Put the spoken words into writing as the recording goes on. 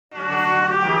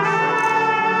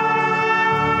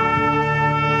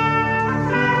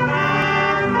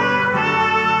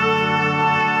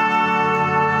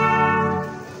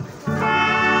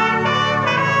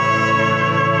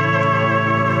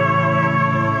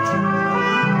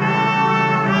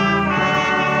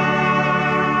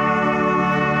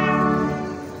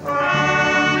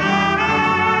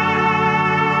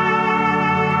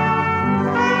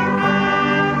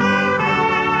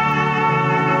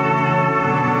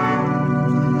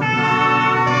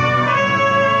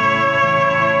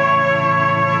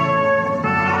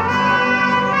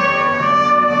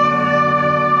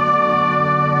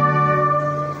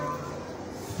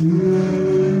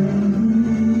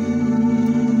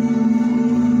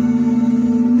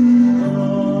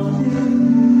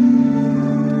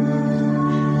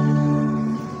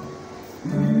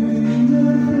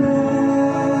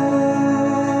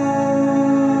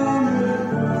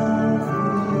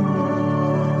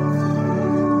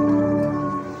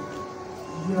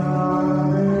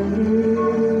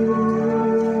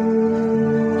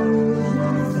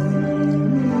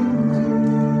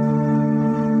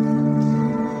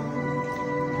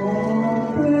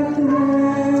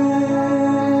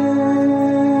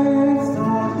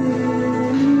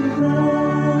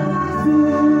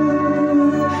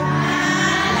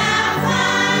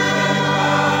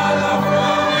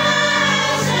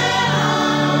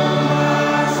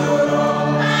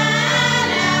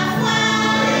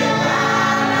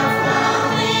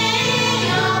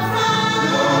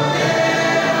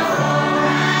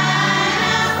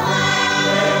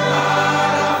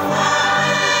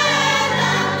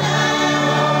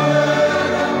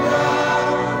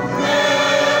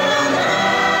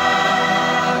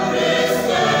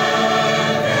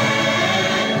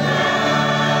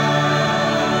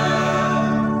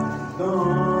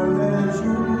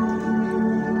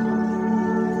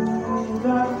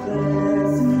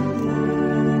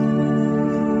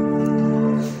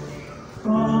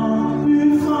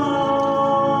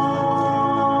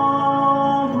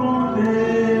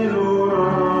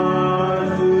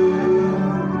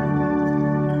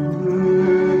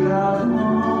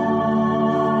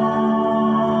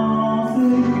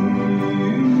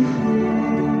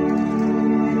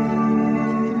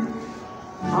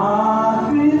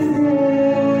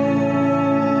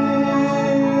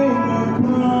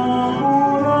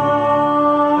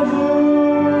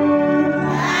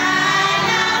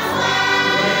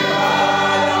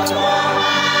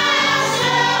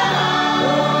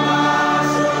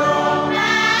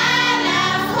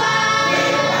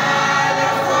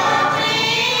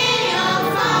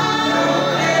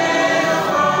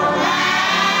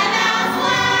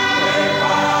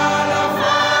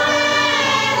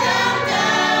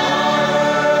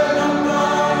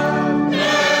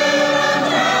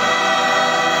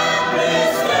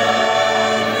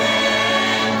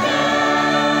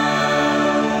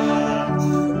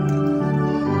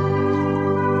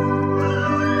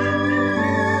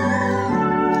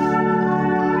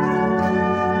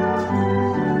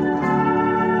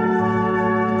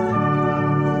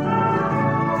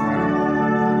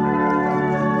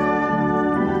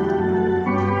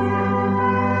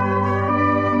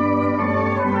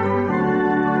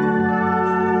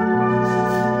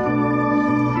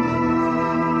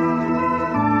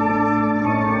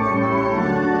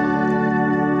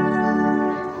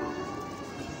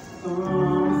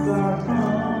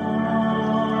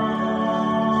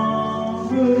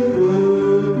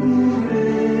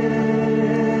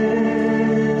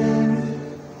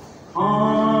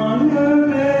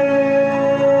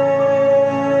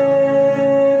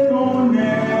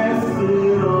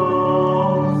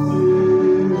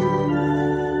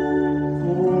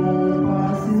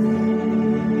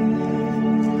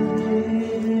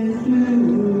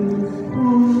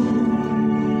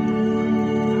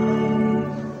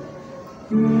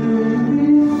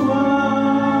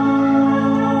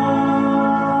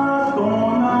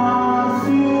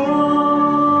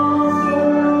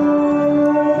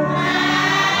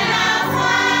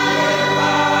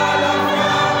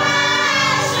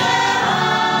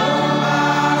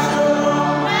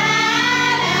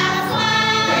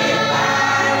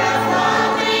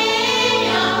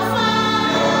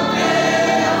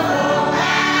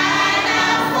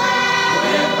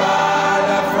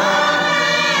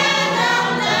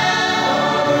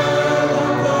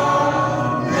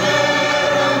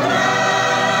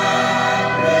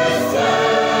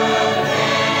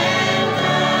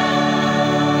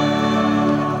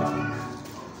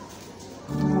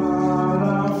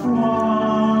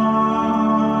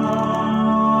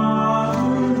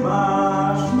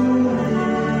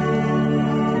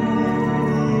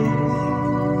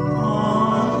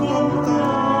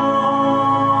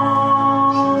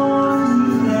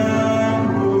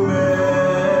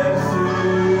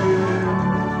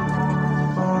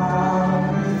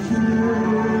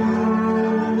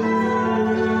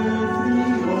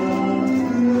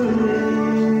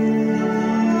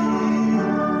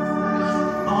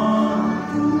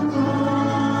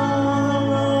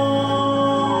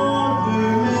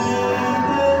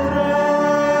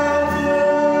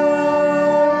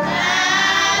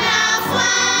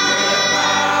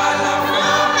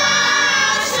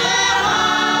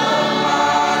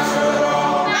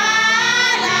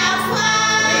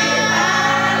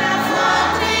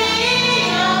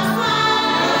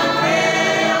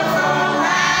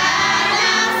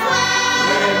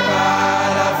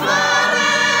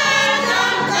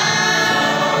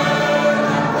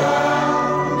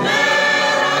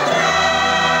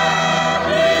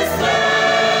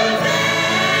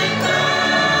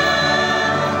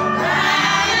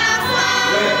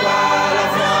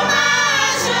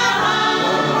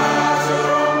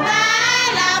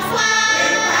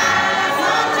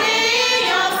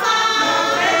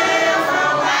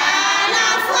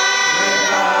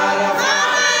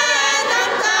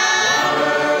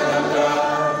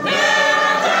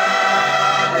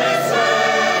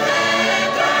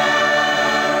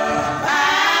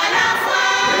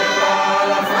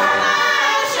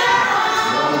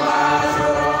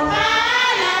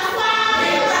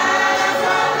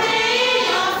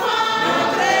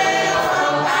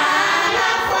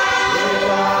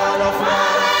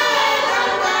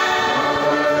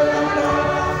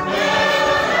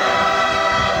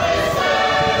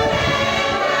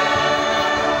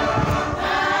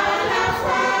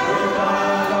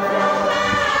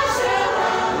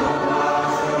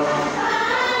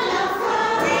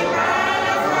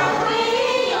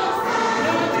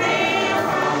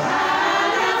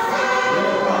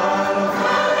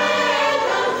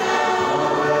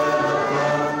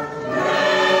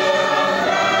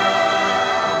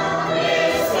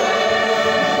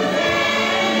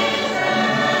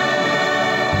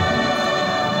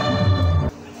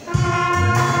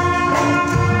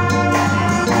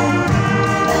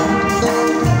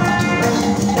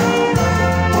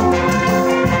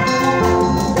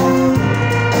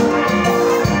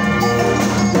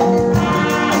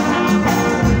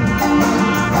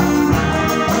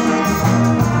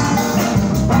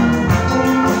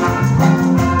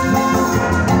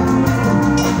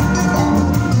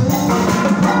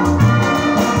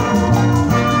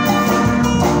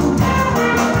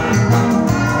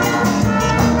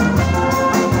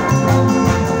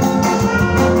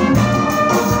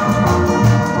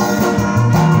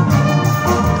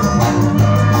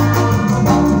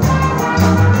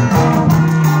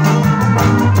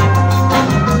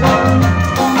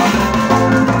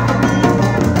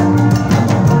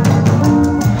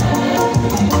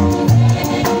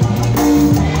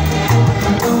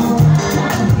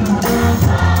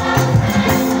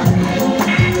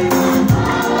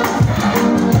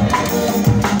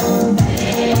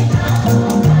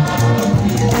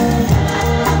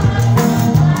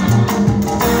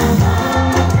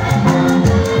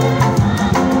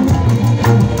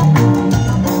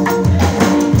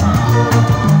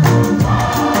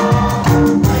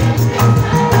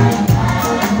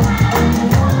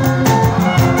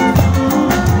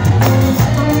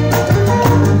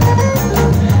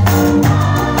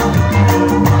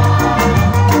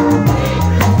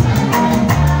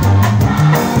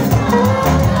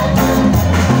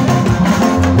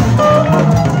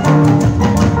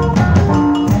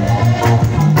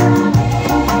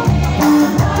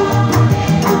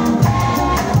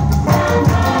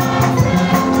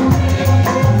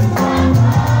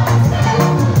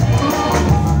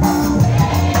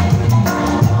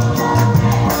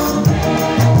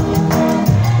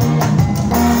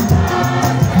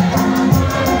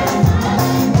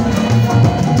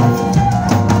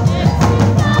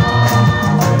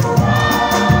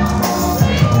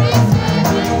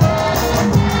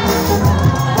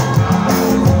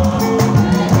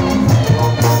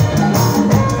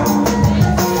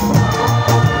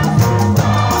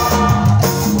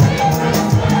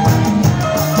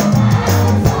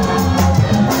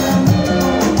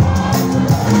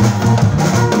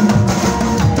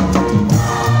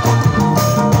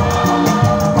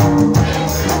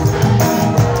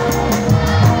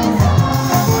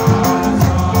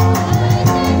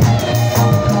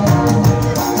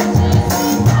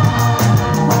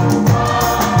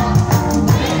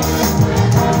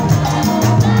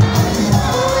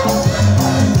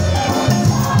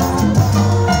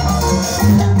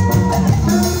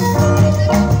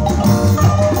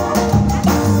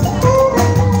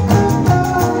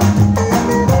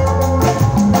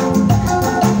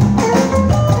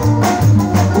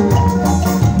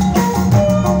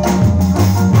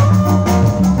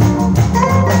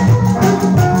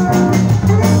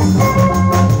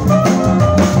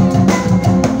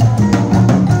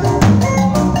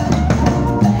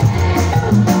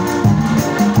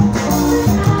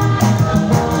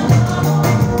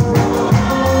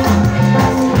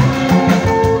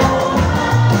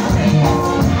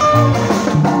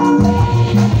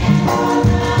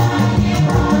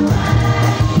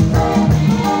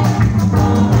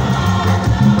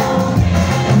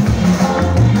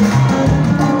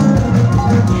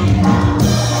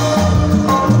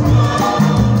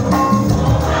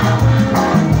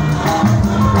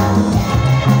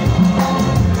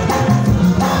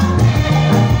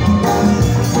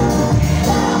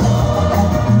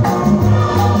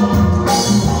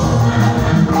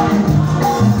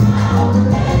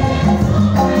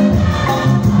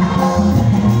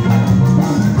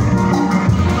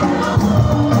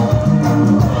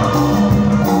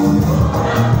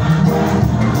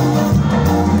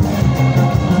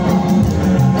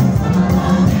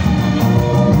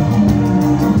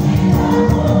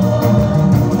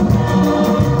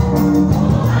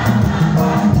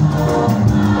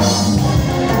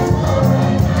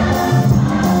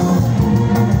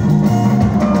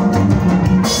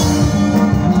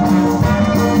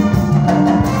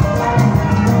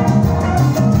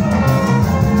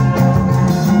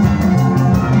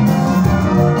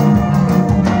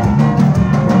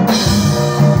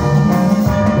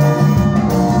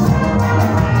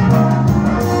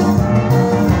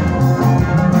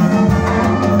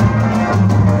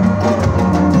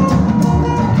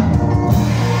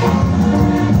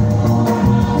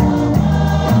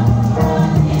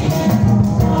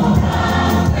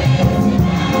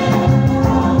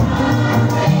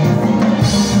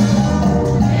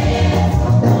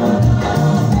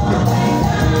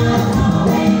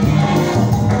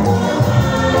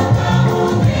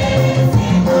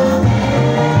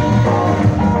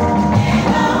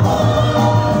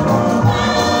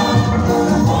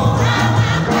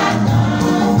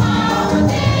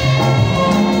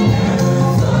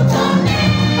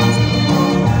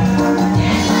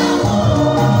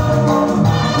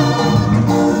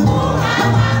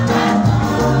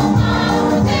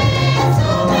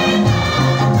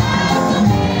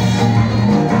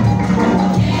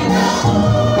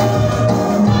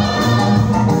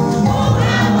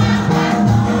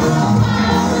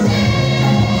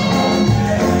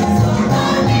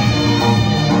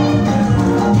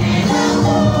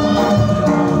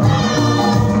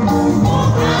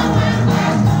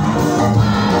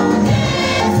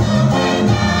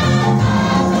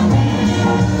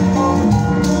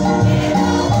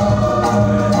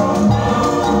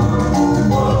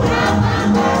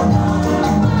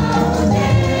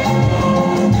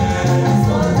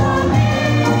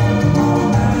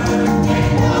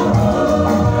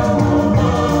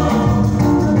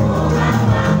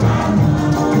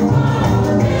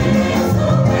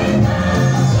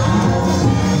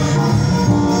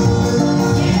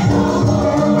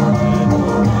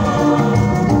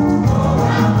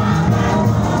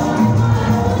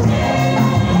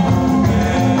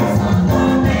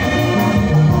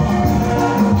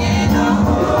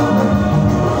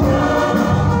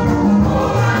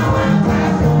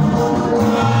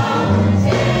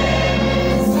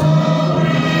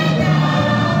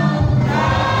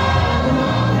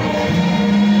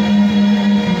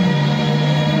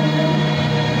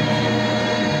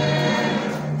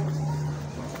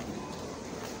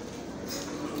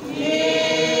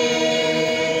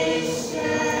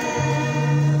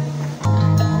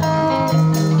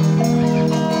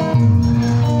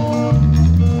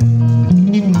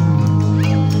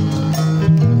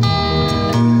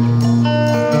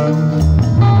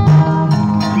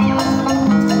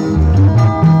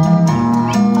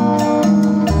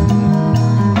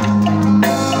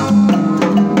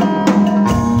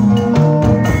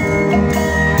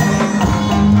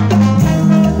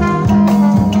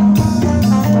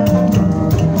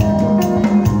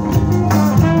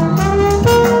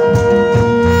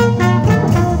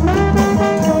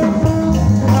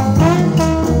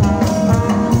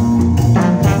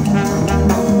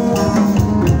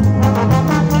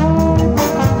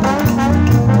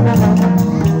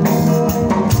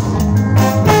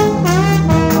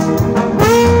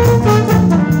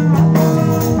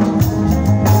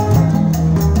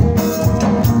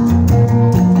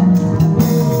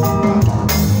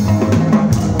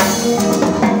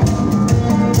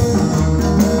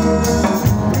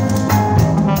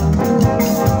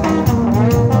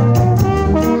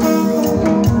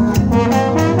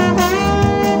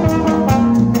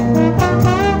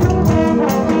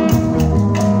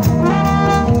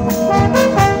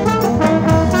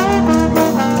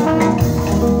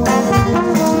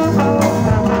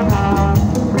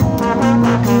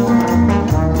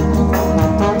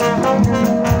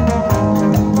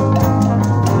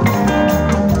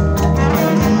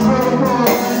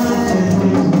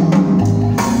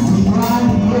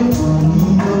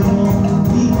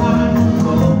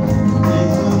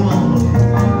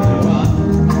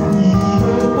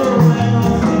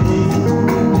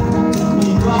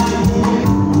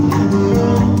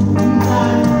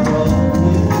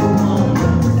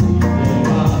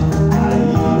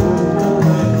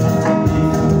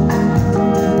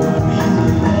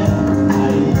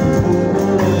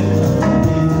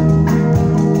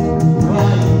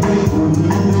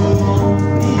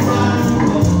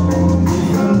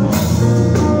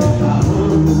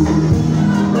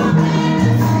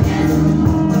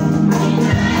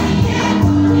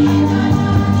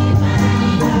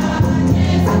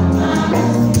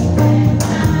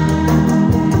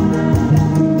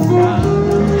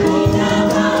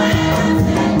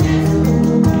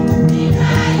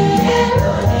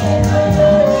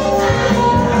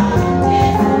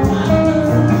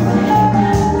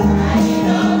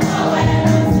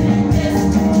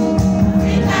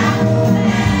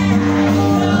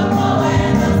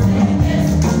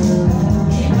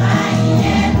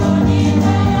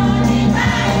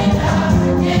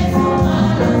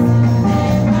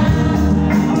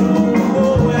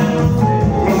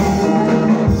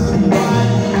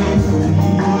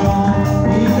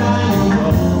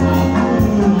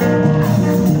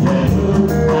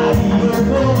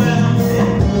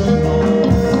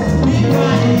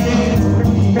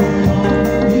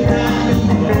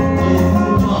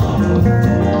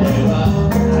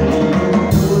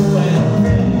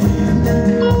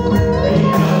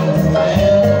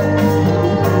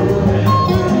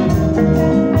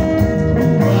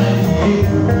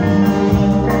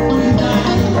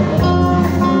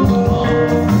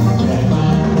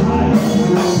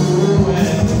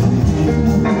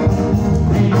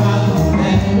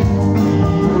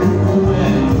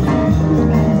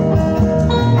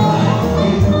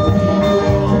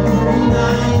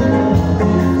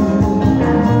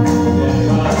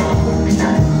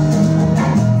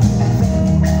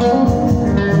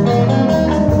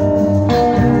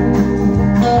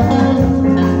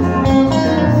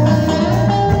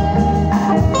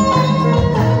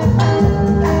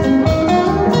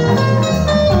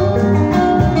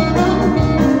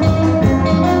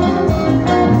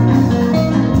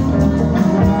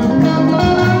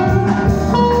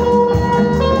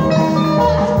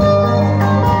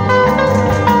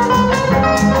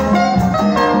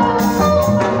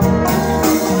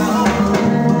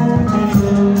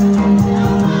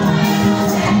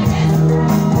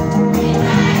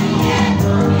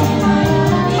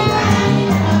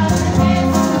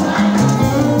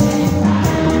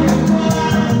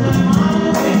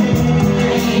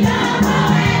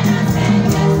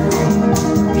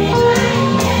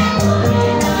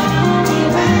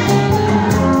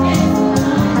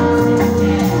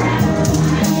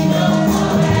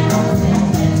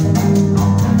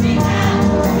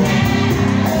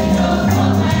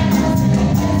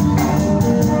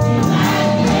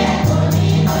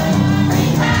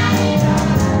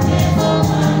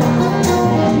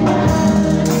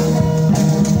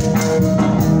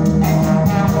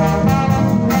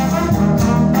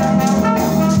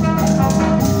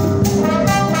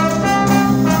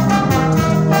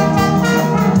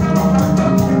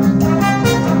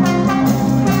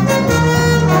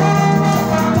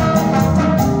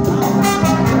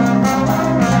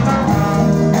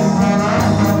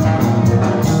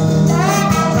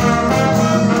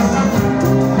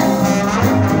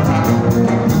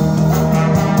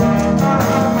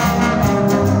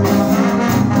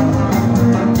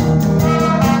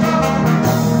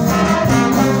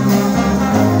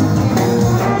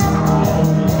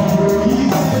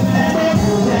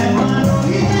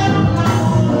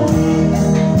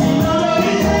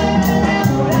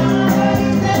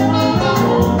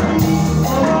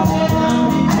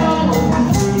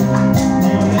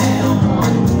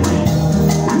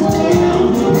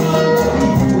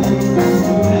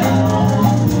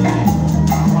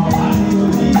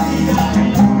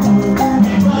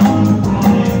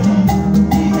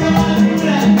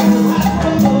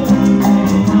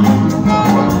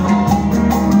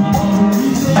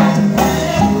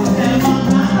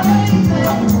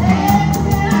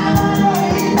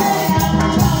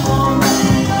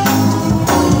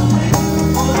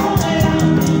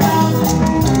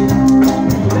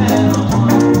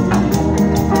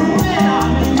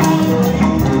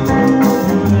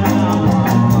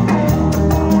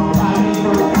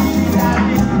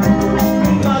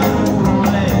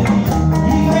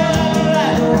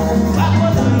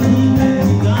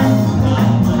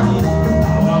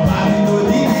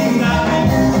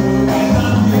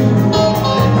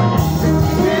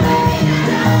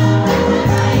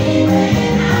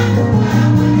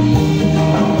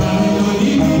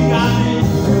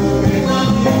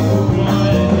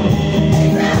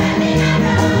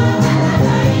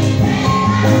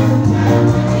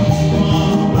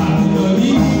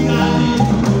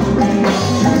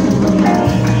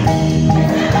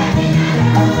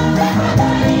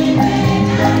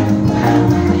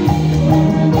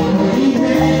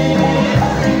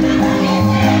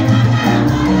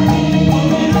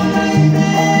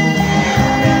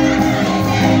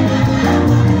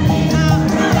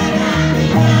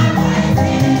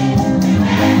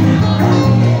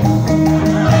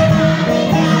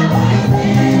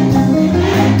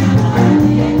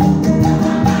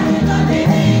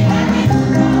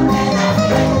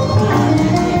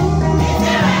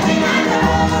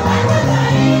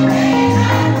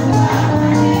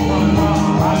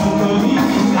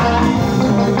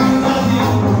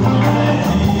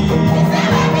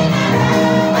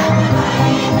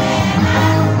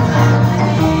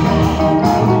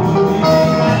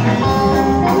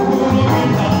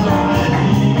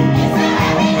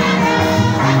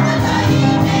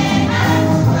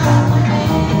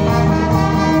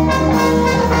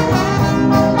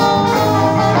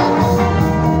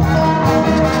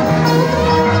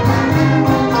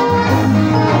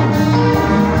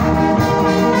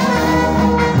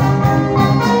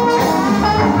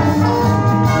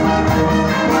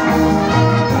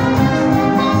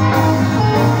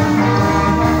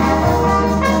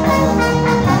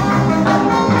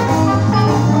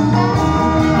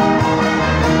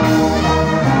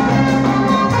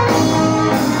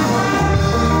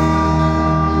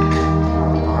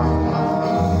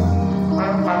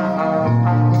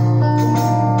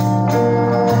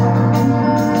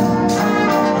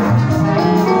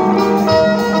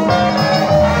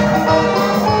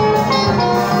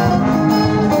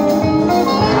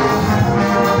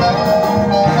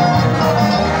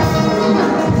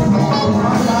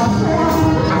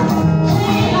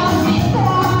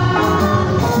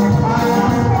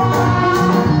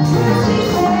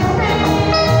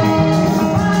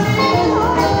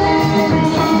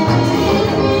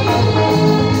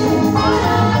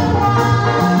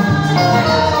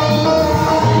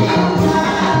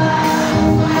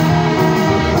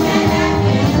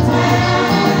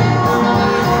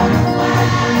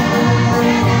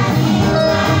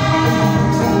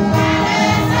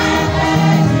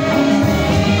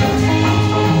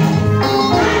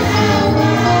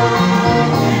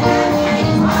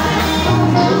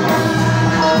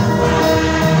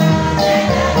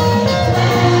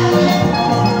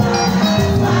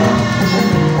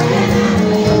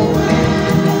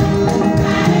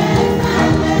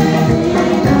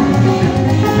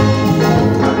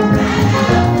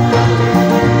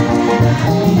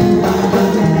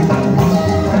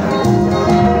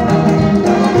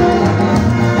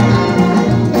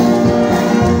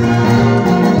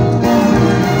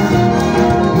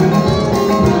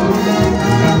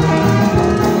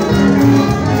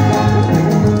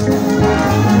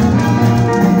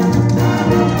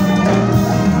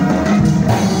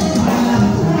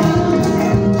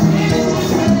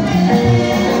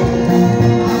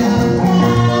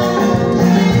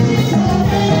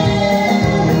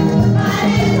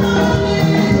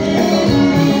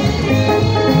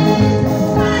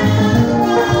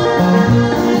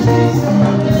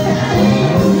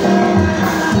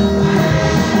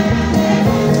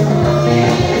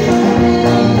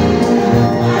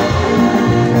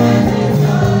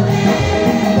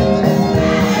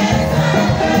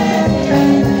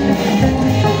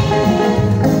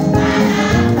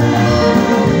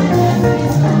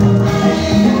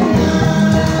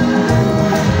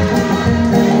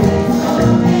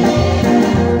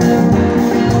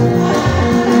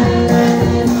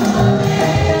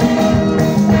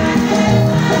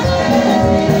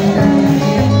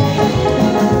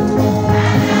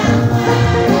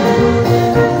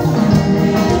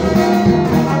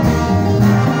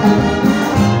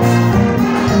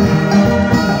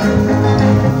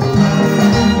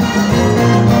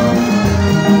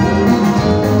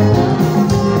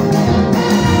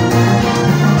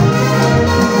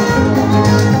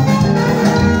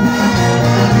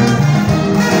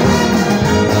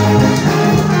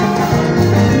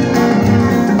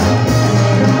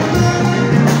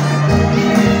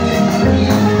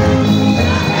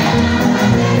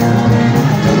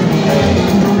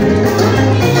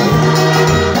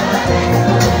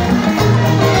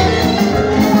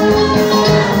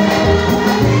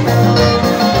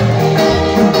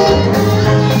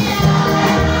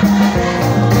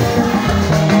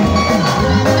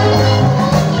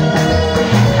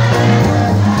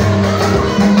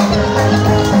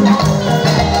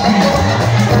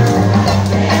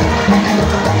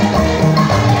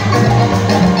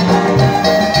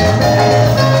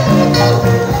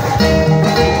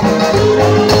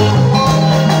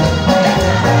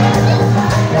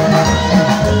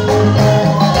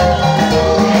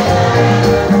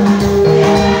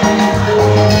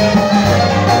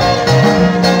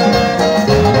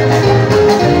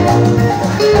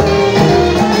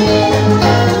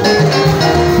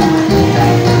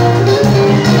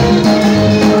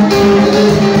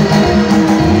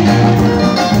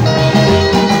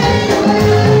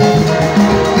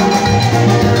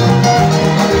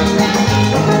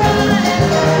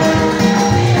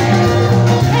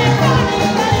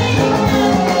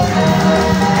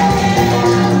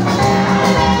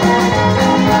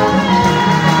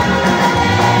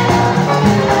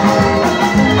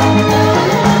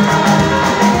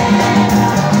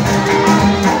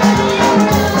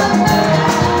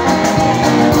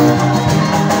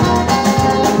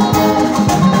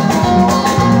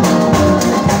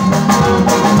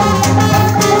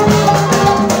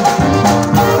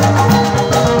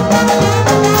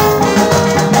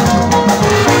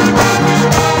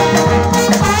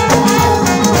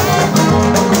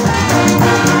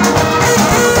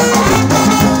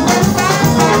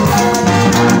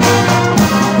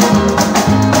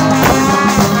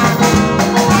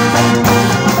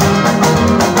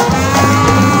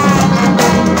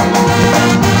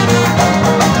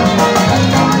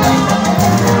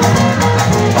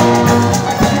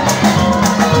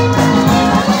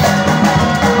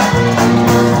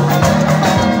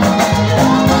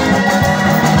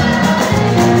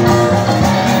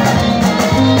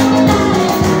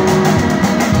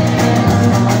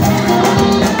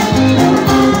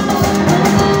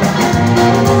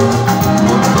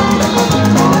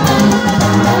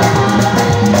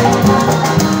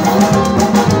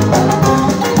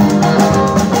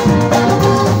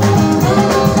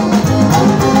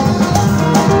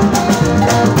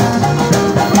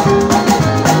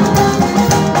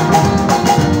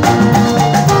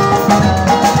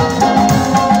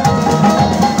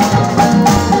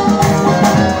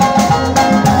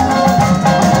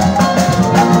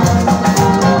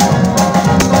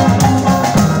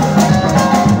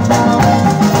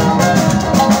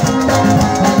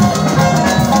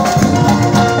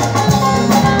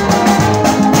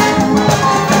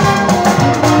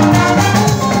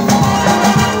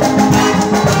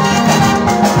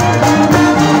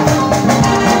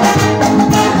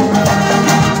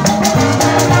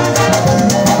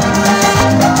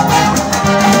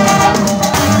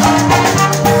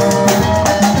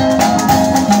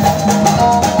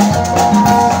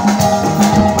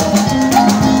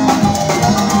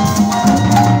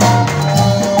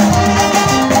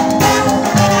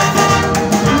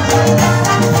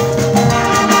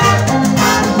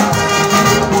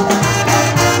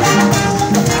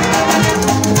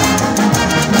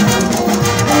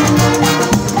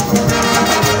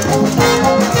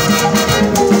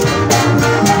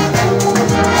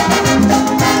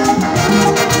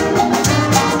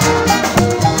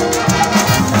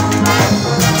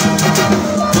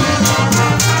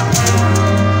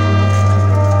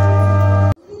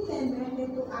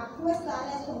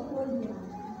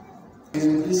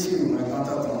In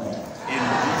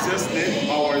Jesus' name,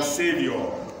 our Savior.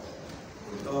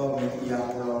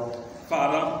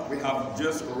 Father, we have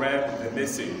just read the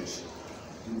message.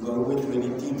 May your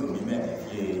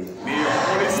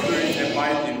Holy Spirit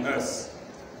abide in us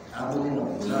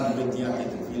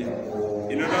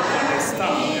in order to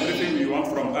understand everything you want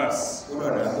from us. In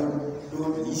order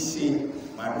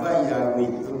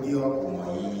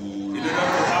to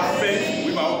have faith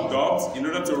without doubt, in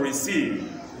order to receive.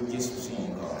 In Jesus'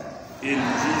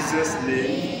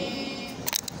 name.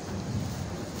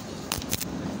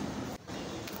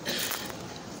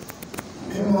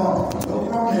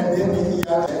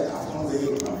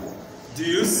 Do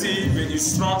you see the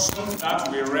instructions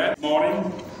that we read this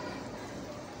morning?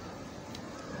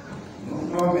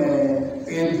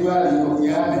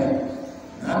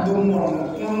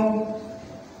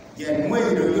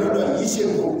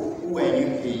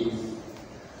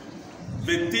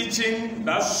 The teaching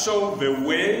that shows the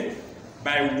way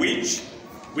by which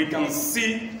we can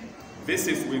see this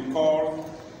is we call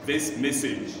this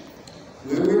message.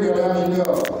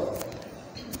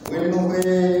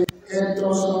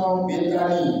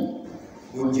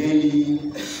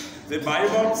 The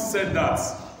Bible said that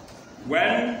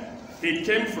when he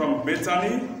came from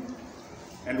Bethany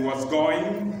and was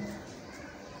going,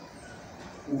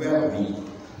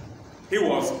 he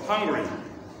was hungry.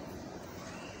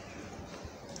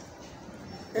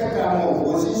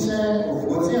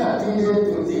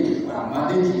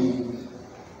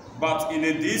 But in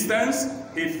a distance,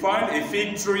 he found a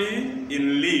fig tree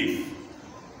in leaf.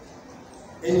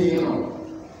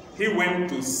 He went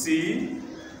to see.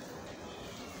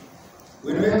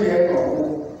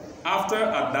 After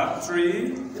at that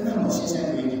tree,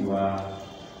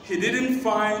 he didn't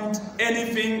find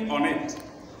anything on it.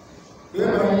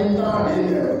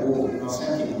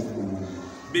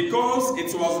 Because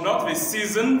it was not the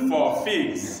season for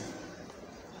figs.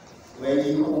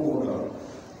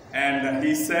 And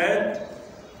he said,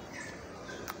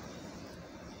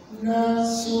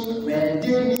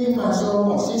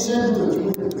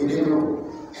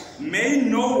 may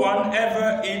no one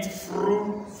ever eat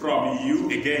fruit from you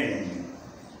again.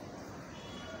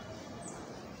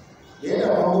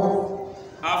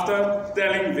 After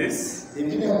telling this,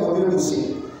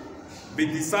 the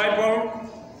disciple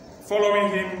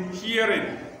following him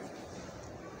hearing.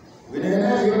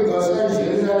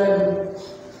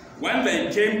 When they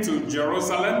came to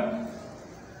Jerusalem,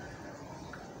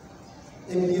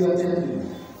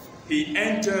 he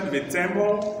entered the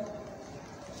temple.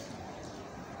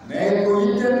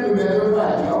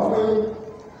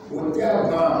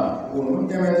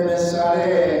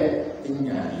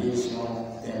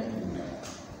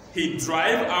 He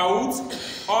drive out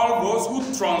all those who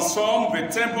transform the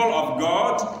temple of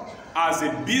God as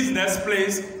a business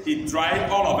place. He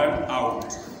drive all of them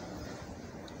out.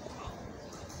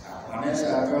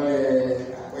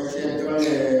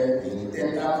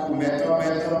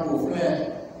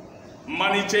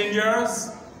 Money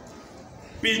changers,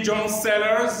 pigeon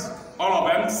sellers, all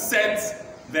of them set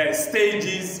their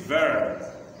stages there.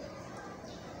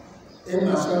 He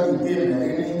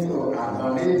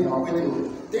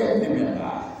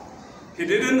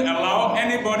didn't allow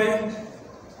anybody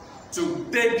to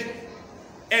take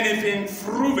anything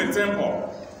through the temple.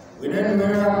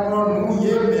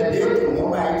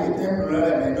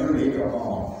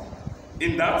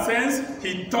 In that sense,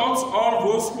 he taught all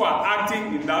those who are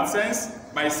acting in that sense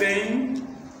by saying,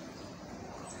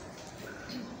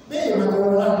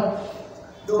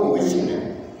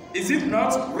 is it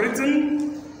not written?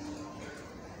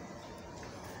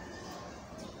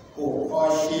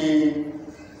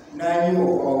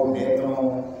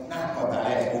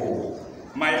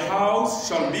 My house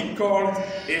shall be called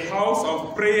a house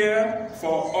of prayer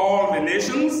for all the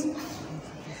nations.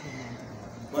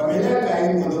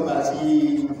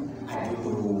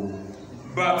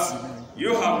 But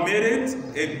you have made it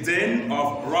a den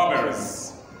of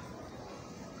robbers.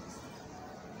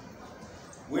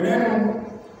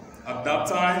 At that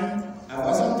time,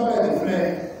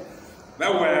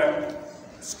 there were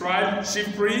scribes,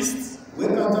 chief priests,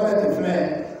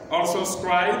 also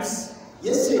scribes.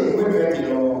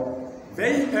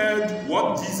 They heard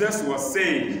what Jesus was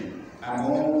saying,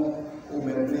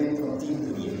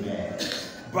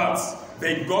 but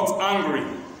they got angry.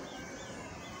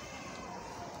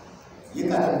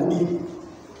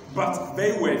 But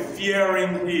they were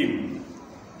fearing him.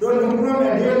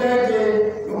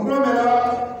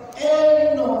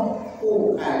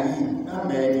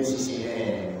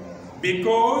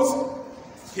 Because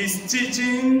his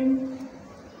teaching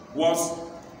was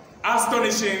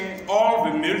astonishing all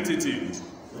the multitude.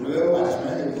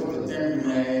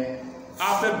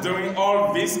 After doing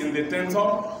all this in the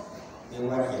temple,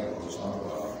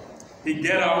 he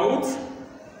get out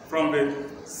from the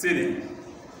city.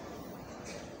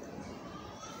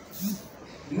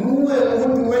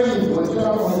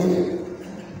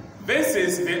 This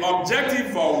is the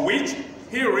objective for which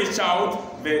he reached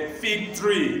out the fig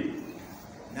tree.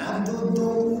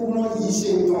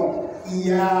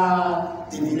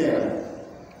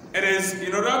 It is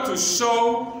in order to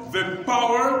show the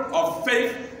power of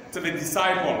faith to the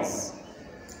disciples.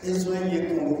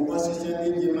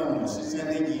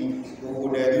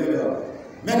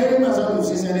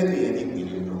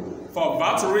 For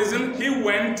that reason, he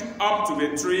went up to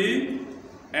the tree,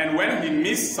 and when he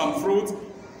missed some fruit,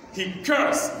 he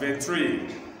cursed the tree.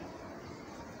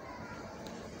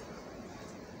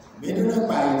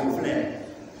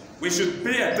 We should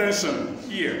pay attention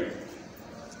here.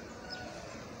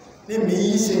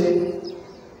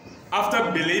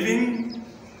 After believing,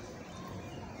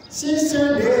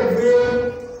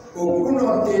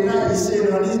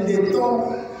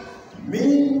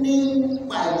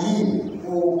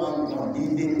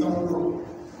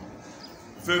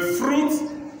 the fruit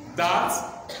that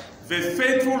the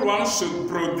faithful one should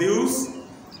produce,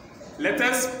 let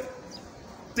us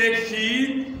take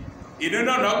heed in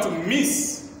order not to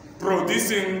miss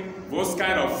producing those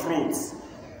kind of fruits.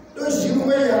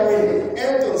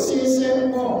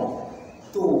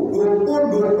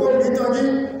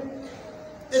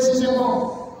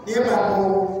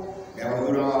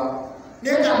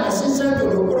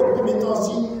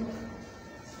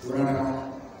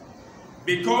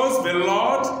 Because the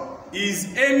Lord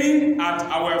is aiming at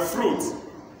our fruit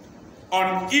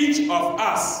on each of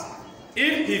us.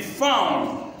 If he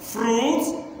found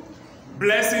fruit,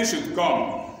 blessing should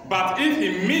come. But if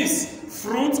he missed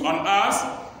fruit on us,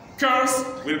 curse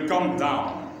will come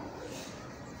down.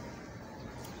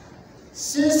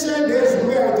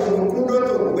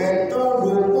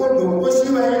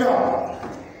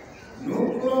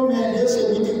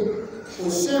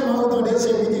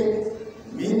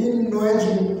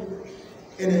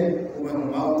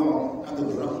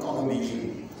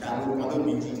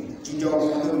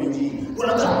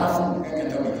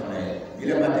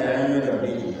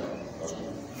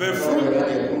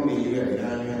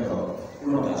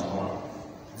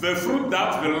 The fruit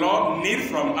that the Lord needs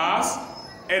from us,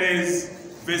 it is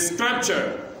the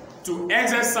scripture to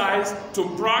exercise, to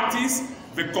practice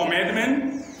the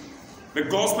commandment, the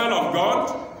gospel of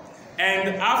God,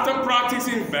 and after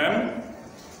practicing them,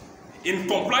 in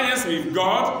compliance with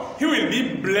God, he will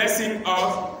be blessing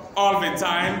us all the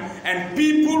time, and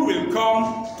people will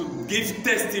come to give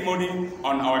testimony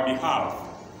on our behalf.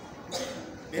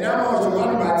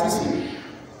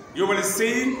 You will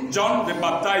see John the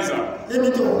Baptizer.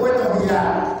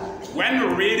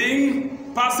 When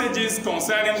reading passages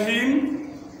concerning him,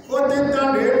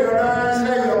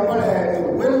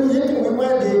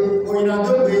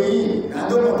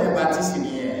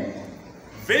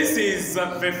 this is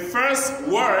the first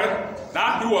word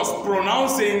that he was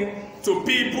pronouncing to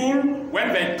people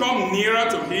when they come nearer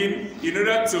to him in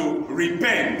order to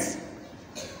repent.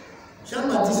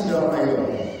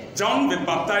 John the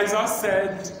Baptizer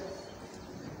said,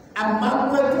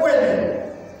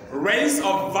 "Race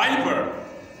of viper,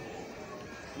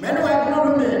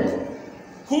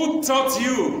 who taught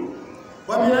you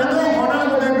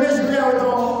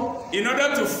in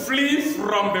order to flee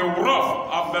from the wrath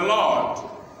of the Lord?"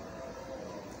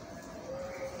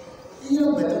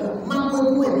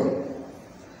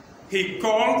 He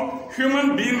called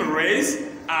human being race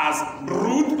as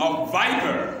brood of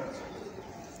viper.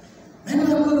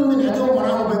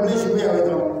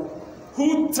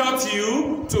 Who taught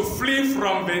you to flee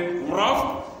from the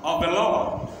wrath of the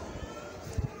Lord?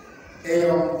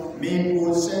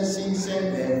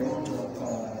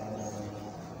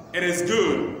 It is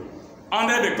good.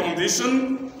 Under the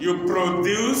condition you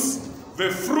produce the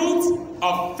fruit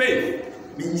of faith.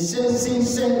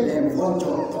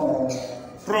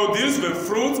 Produce the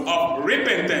fruit of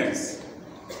repentance.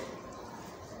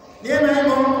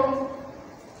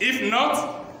 If not,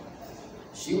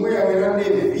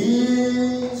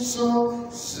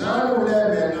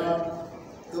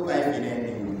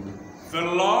 the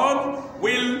Lord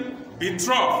will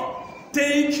betroth,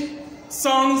 take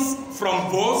sons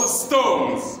from those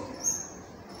stones.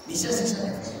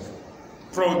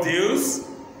 Produce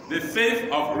the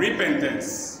faith of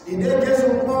repentance.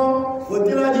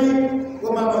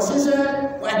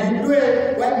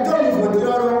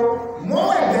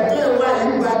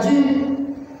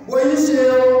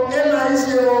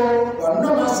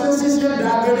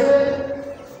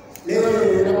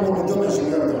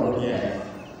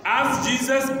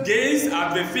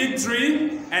 at the fig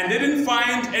tree and didn't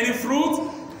find any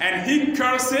fruit, and he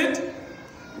cursed it,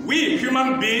 we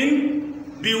human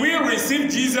beings, be we receive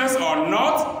Jesus or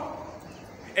not,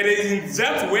 it is in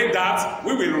that way that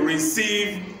we will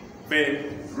receive the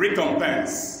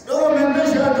recompense.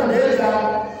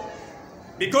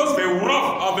 Because the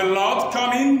wrath of the Lord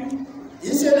coming,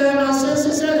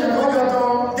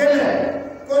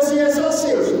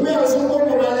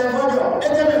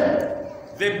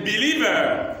 the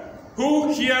believer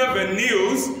who hear the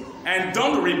news and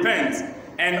don't repent,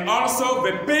 and also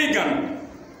the pagan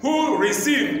who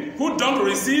don't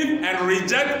receive and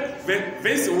reject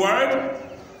this word,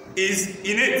 is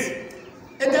in it.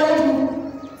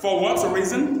 For what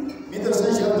reason?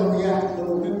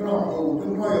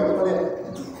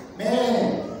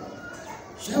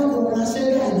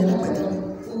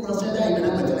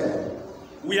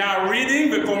 We are reading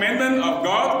the commandment of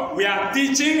God. We are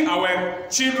teaching our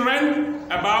children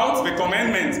about the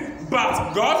commandments.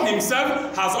 But God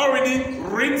himself has already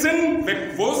written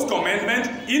those commandments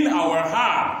in our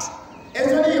heart.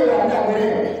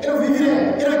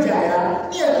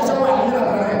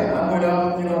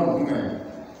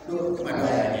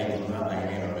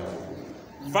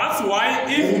 That's why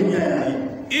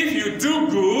if you do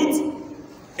good,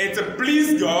 it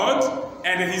pleases God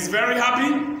and he's very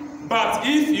happy. But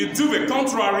if you do the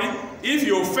contrary, if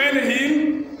you offend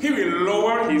him, he will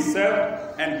lower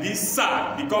himself and be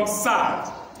sad, become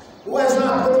sad.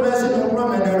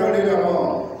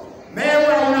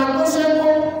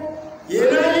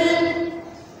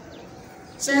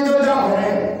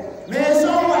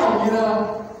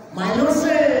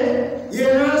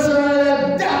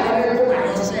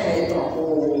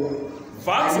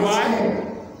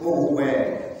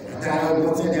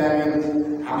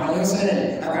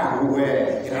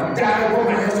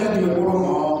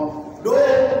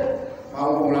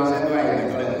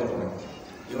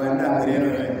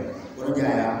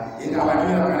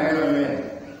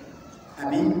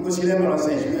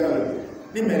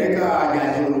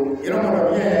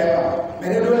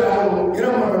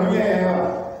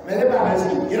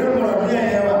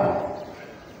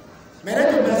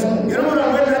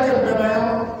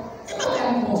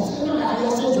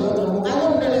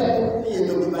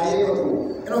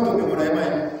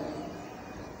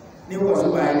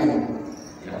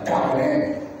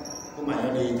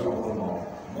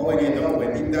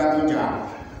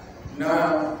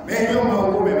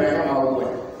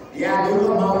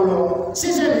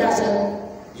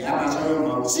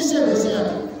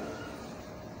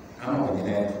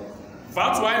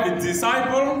 That's why the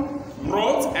disciple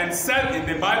wrote and said in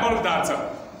the Bible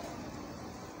that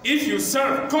if you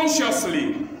serve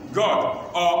consciously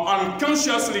God or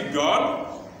unconsciously God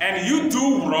and you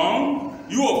do wrong,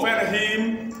 you offend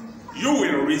him, you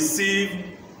will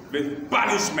receive the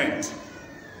punishment.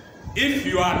 If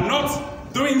you are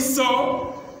not doing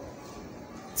so,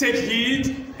 take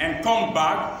heed and come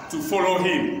back to follow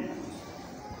him.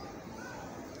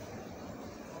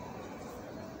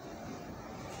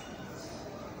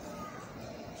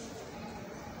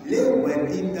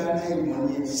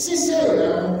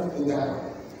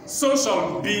 So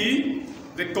shall be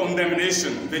the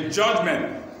condemnation, the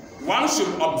judgment. One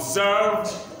should observe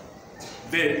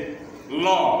the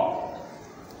law.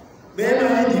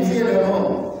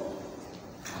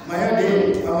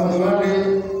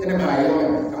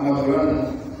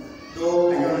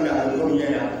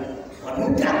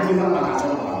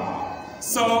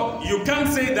 So you can't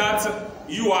say that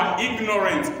you are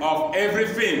ignorant of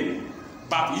everything,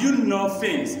 but you know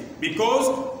things because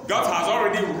God has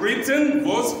already written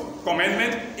those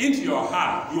commandments into your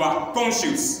heart. You are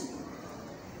conscious.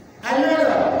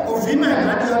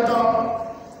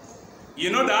 You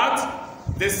know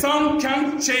that the son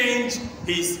can't change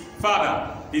his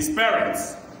father, his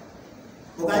parents.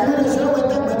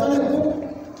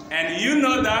 And you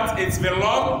know that it's the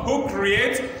Lord who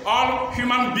creates all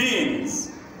human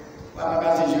beings.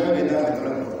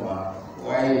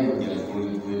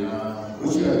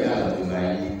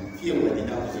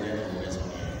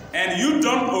 And you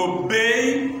don't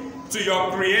obey to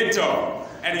your Creator,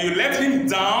 and you let him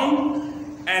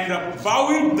down and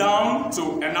bowing down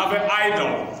to another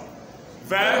idol.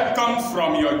 There comes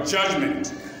from your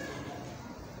judgment.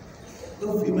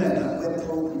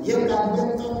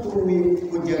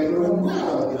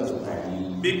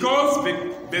 Because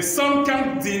the son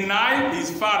can't deny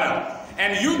his father,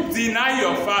 and you deny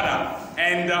your father,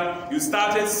 and you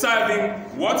started serving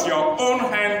what your own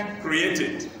hand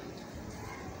created.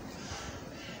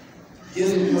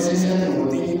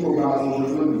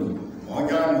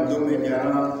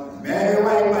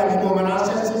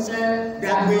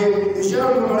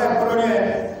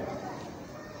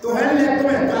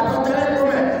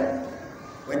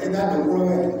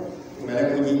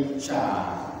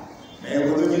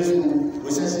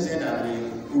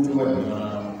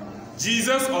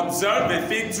 Jesus observed the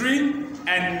fig tree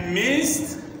and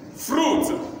missed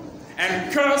fruit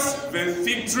and cursed the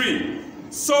fig tree.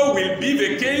 So will be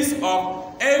the case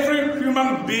of every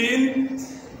human being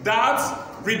that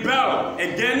rebel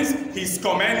against his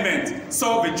commandment.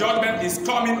 So the judgment is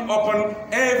coming upon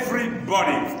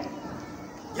everybody.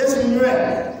 Yes, we know.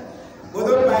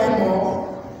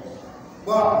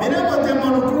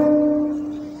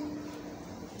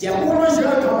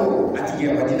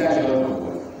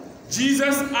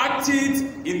 Jesus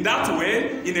acted in that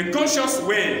way, in a conscious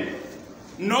way,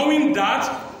 knowing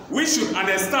that we should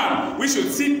understand, we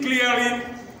should see clearly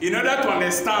in order to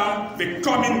understand the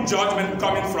coming judgment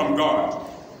coming from God.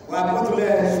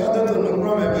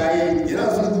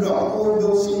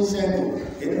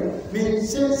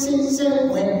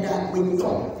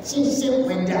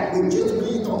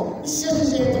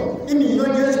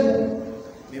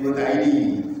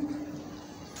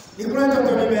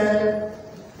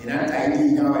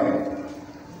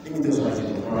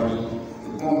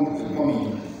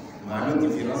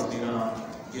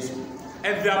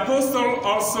 And the apostle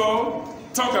also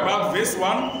talked about this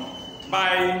one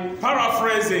by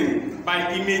paraphrasing,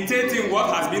 by imitating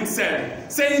what has been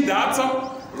said, saying that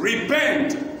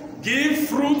repent, give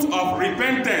fruit of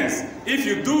repentance. If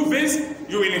you do this,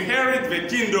 you will inherit the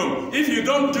kingdom. If you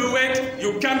don't do it,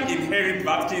 you can't inherit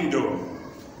that kingdom.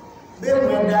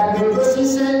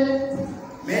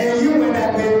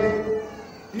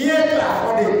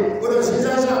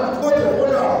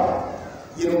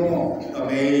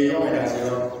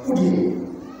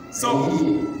 So,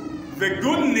 the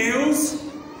good news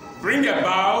bring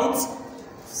about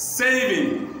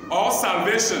saving or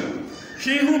salvation.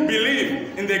 He who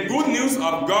believed in the good news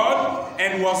of God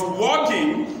and was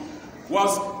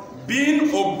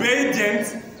being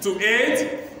obedient to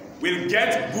it, will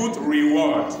get good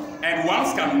reward. And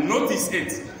one can notice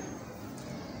it.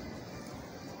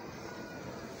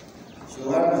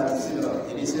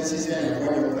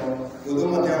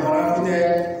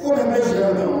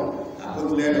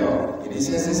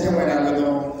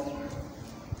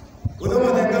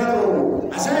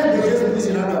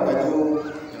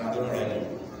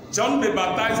 John the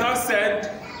Baptizer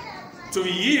said to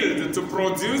yield, to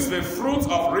produce the fruit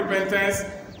of repentance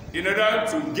in order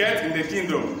to get in the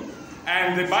kingdom.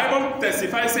 And the Bible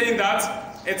testifies saying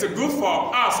that it's good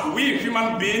for us, we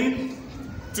human beings,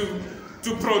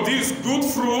 to produce good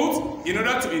fruit in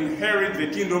order to inherit the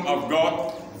kingdom of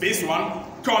God, this one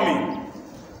coming.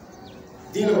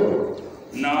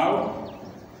 Now,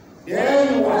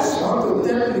 there was not to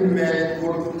tell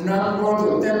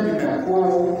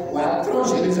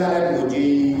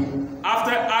me,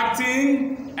 after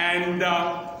acting and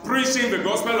preaching the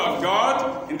gospel of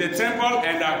God in the temple,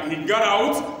 and he got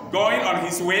out, going on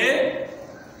his way.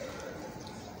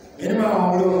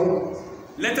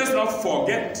 Let us not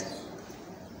forget.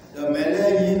 The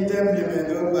Malé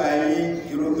temple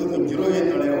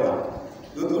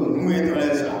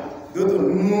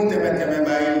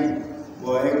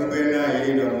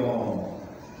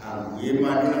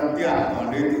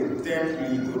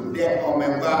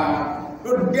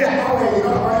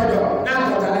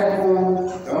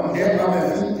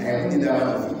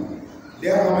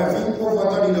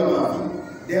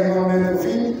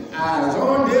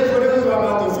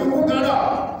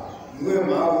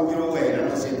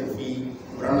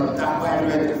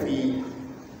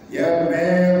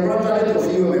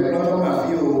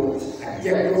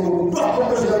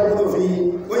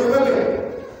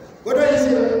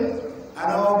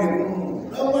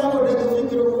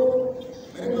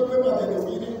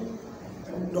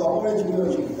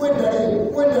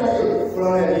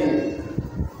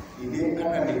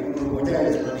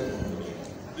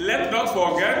Let not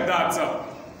forget that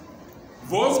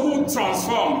those who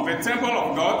transformed the temple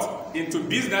of God into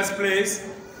business place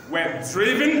were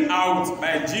driven out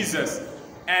by Jesus,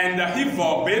 and he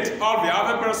forbade all the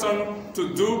other person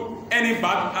to do any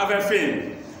bad other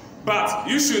thing. But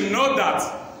you should know that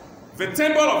the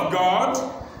temple of God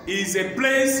is a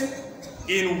place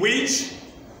in which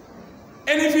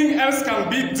anything else can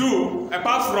be done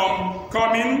apart from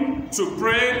coming to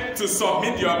pray, to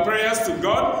submit your prayers to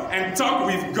God and talk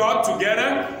with God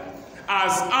together,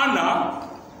 as Anna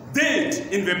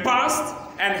did in the past,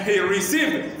 and he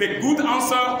received the good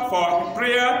answer for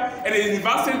prayer, and it is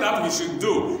the thing that we should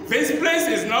do. This place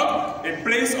is not a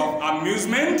place of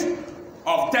amusement,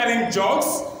 of telling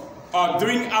jokes, or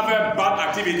doing other bad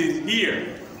activities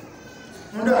here.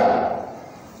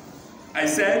 I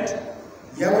said,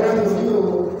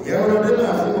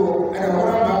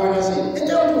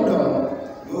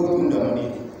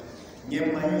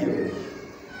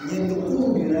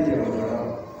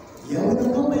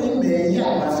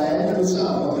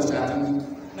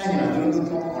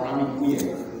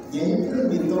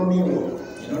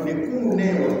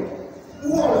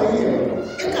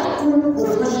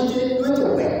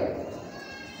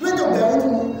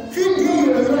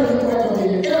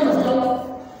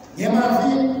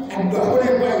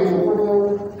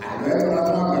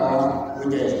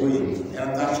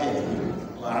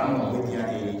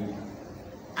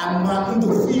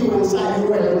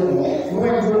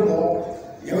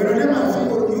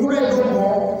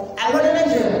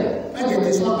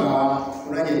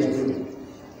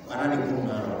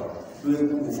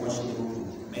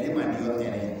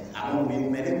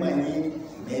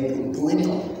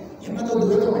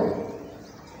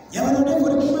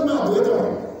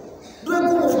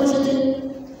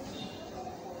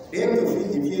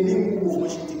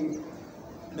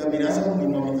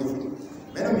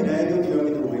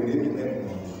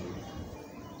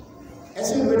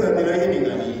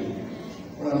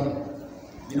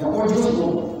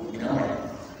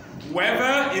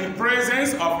 Whether in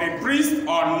presence of a priest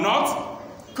or not,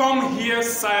 come here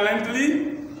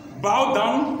silently, bow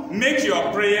down, make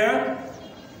your prayer.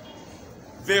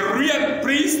 The real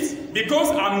priest, because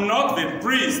I'm not the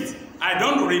priest, I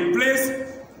don't replace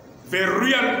the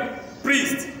real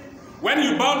priest. When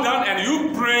you bow down and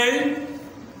you pray,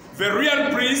 the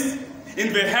real priest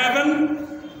in the heaven,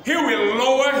 he will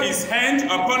lower his hand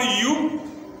upon you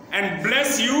and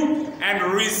bless you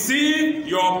and receive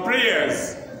your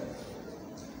prayers.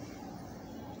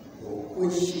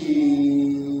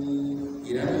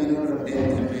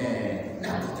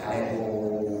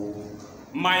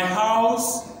 My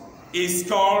house is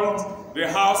called the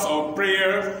house of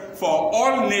prayer for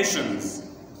all nations.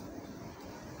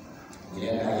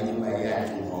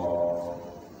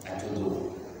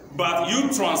 But you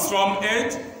transform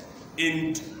it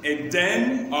into a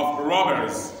den of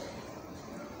robbers.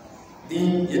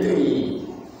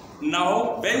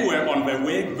 Now they were on their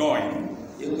way going.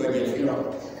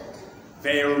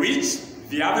 They reached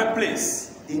the other place.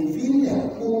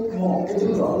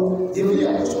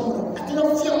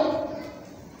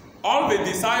 All the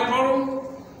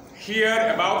disciples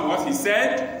heard about what he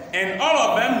said, and all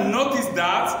of them noticed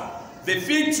that the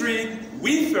fig tree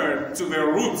withered to the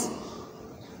root.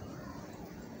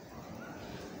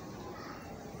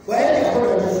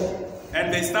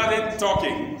 And they started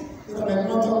talking.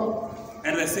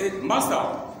 And they said, Master,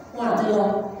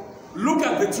 look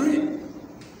at the tree.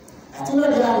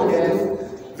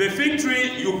 The fig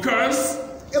tree you curse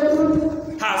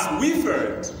has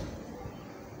withered.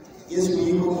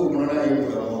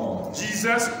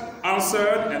 Jesus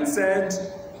answered and said,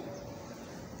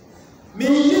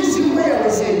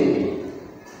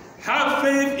 have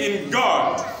faith in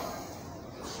God.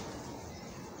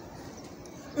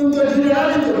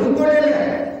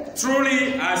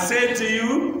 Truly I say to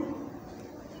you,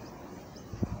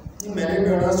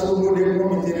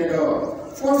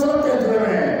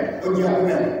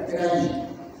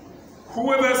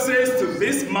 whoever says to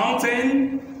this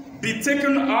mountain, be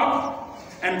taken up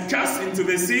and cast into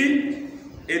the sea,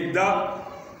 it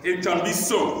can be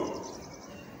so.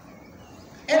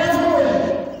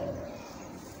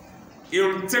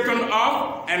 You're taken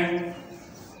up and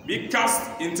be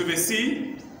cast into the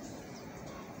sea.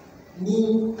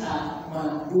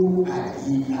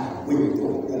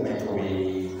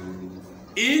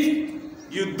 If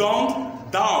you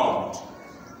don't doubt.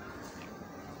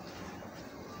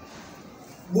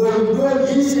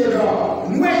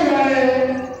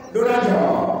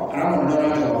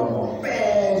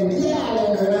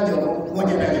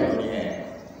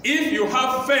 If you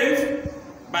have faith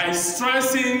by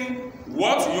stressing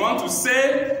what you want to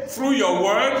say through your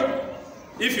word,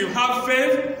 if you have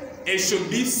faith, it should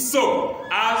be so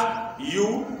as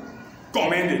you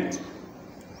commanded.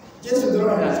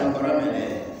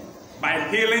 By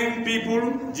healing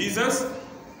people, Jesus,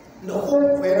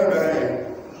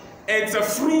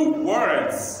 it's through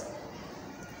words.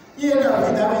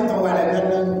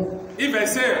 If I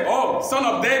say, oh, son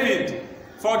of David,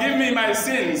 forgive me my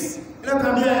sins,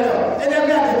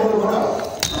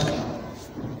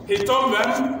 he told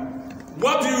them,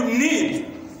 what do you need?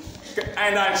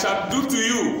 And I shall do to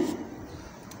you.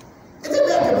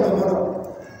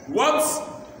 What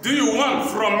do you want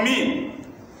from me?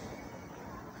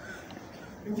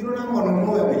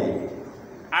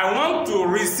 I want to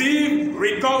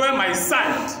recover my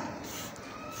sight.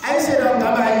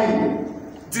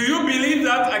 Do you believe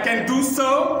that I can do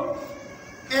so?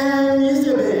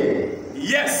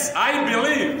 Yes, I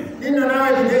believe.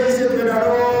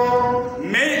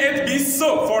 May it be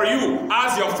so for you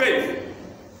as your faith.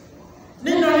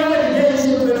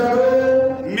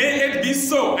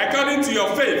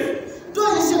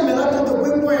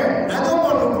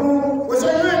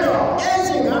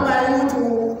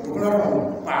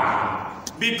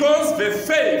 Because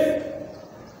the faith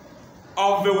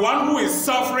of the one who is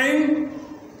suffering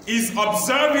is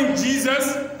observing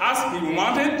Jesus as he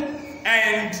wanted,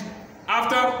 and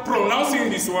after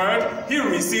pronouncing his word, he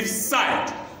receives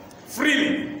sight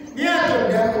freely.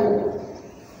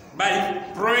 By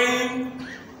praying,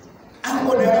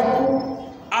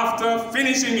 after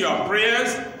finishing your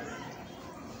prayers,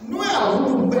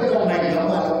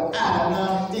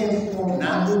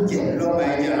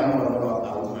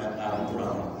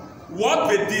 what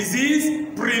the disease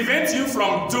prevents you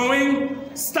from doing,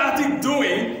 started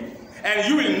doing, and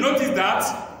you will notice that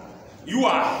you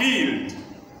are healed.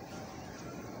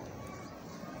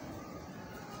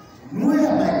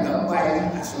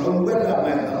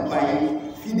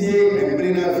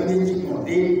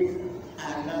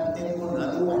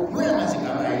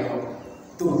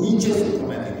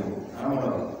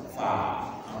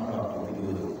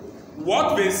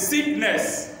 What the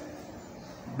sickness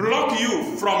block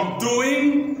you from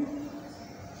doing,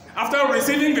 after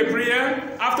receiving the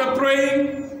prayer, after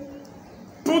praying,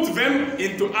 put them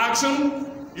into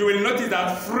action, you will notice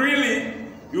that freely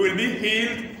you will be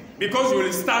healed, because you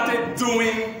will start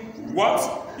doing what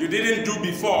you didn't do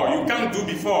before, you can't do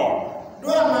before.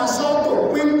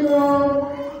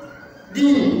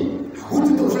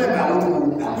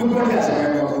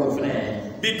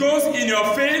 Because in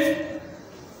your faith,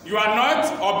 you are not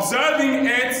observing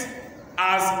it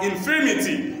as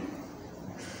infirmity.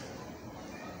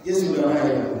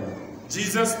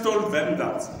 Jesus told them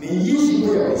that.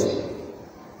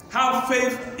 Have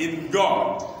faith in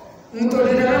God.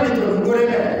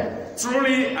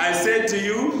 Truly, I say to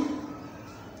you,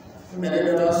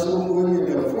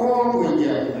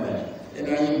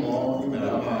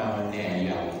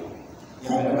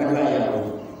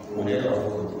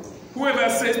 whoever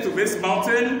says to this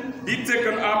mountain, be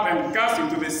taken up and cast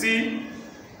into the sea,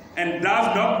 and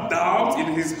does not doubt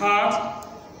in his heart,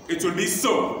 it will be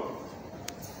so.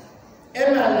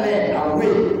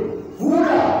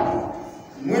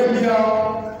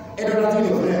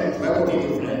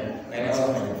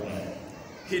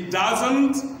 He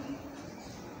doesn't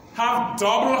have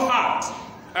double heart,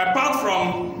 apart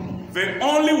from the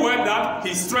only word that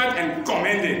he stressed and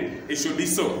commended. It should be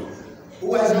so.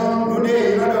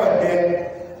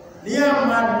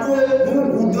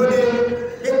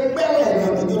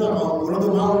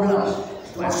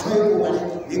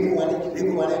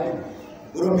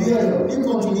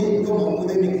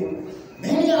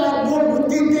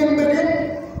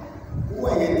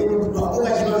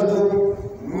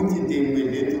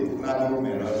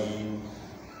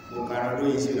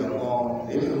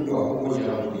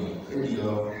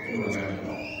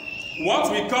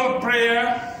 What we call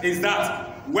prayer is that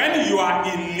when you are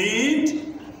in need,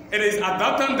 it is at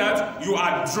that time that you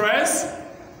address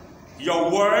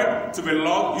your word to the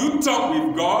Lord, you talk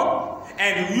with God,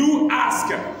 and you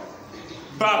ask.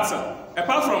 But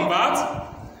apart from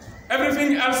that,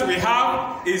 everything else we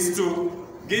have is to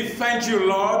give thank you,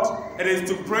 Lord. It is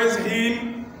to praise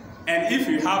Him. And if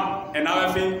you have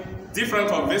another thing different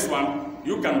from this one,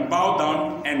 you can bow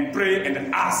down and pray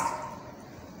and ask.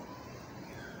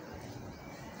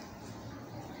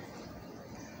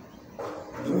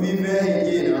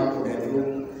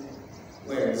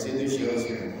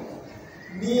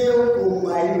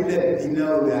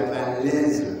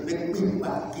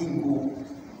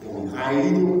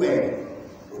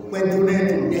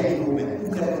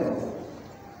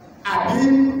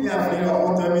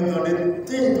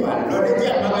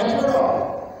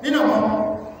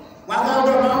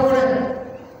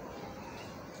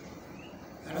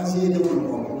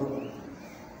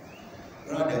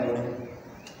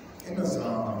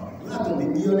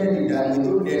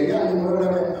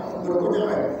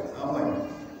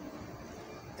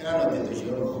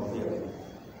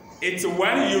 It's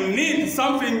when you need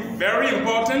something very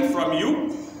important from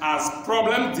you, as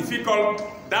problem difficult,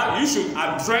 that you should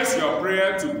address your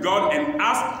prayer to God and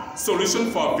ask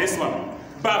solution for this one.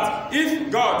 But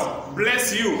if God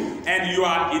bless you and you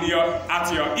are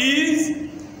at your ease,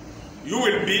 you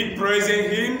will be praising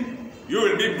Him, you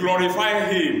will be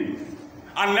glorifying Him.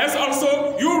 Unless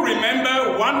also you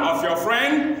remember one of your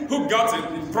friends who got a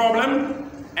problem,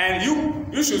 and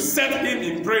you should set him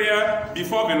in prayer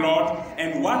before the Lord,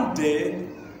 and one day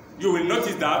you will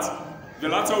notice that the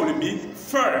latter will be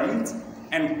firm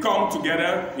and come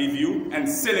together with you and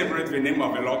celebrate the name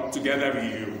of the Lord together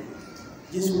with you.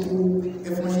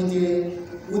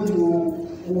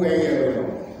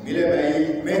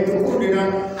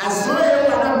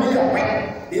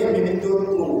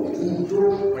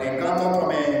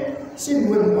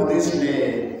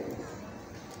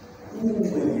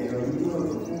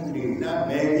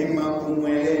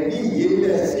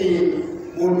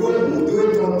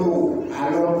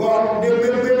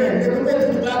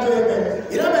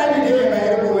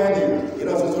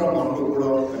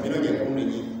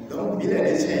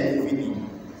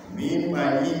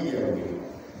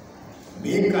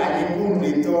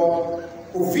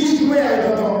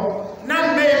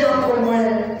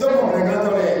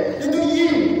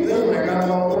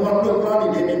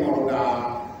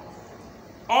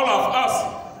 All of us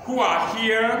who are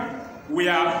here, we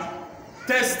are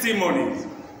testimonies.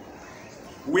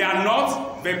 We are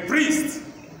not the priest.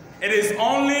 It is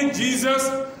only Jesus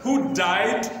who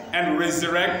died and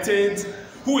resurrected,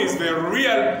 who is the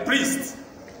real priest.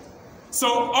 So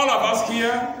all of us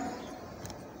here,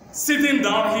 sitting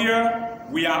down here,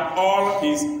 we are all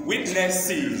his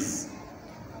witnesses.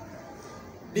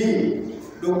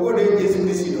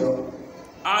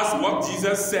 As what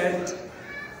Jesus said,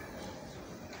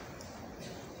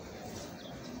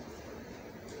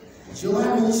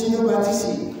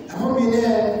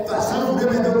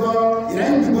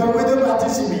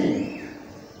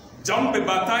 John the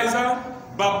Baptizer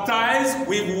baptized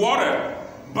with water,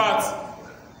 but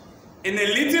in a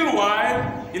little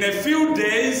while, in a few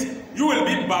days, you will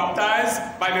be baptized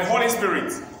by the Holy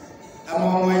Spirit.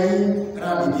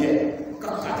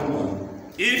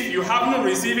 If you haven't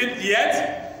received it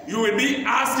yet, you will be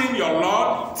asking your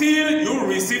Lord till you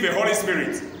receive the Holy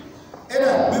Spirit.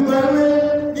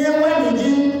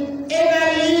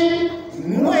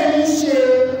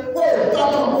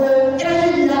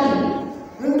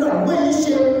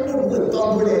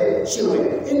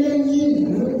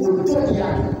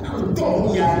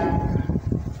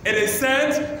 It is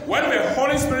said, when the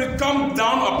Holy Spirit comes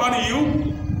down upon you,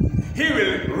 he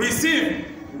will receive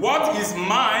what is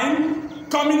mine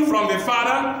coming from the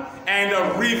Father and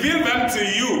reveal them to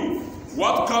you.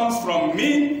 What comes from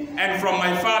me and from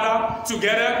my Father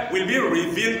together will be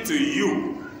revealed to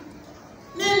you.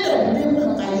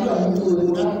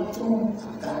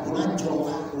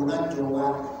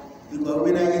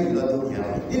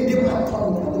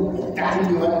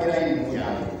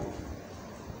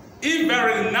 If there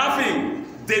is nothing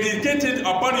dedicated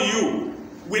upon you,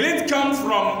 will it come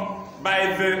from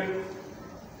by the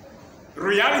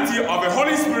reality of the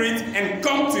Holy Spirit and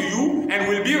come to you and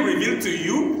will be revealed to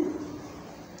you?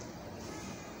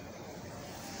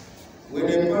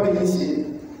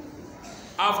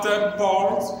 After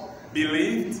Paul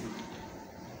believed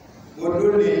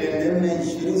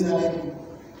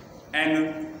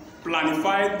and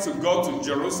planified to go to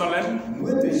Jerusalem,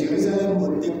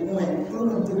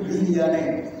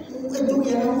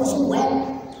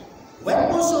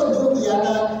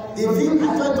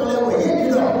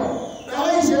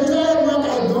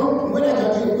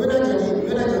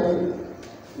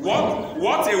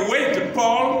 what awaited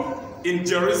Paul in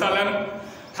Jerusalem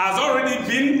has already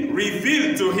been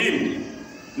revealed to him.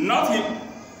 Not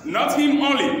him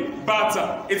only, but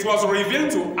it was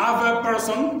revealed to other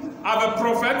persons, other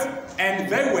prophets, and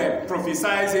they were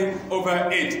prophesying over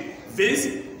it.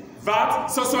 This, that,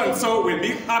 so and so will be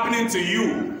happening to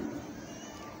you.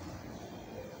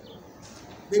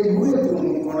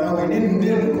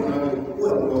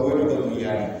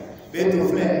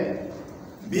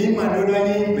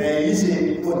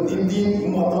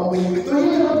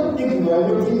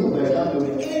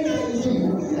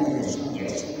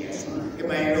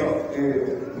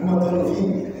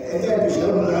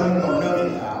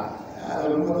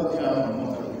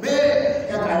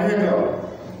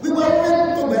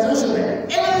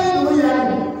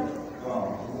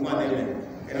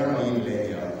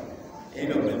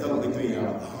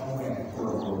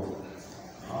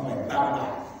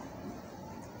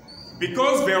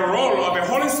 Because the role of the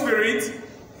Holy Spirit,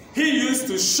 he used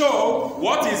to show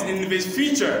what is in the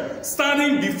future,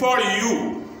 standing before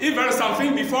you. If there is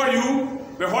something before you,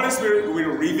 the Holy Spirit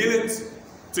will reveal it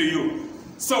to you.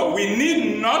 So we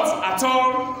need not at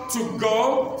all to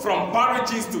go from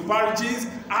parishes to parishes,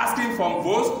 asking from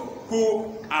those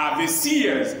who are the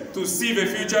seers to see the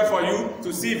future for you,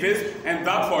 to see this and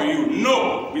that for you.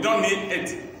 No, we don't need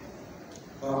it.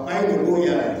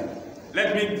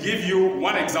 Let me give you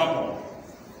one example.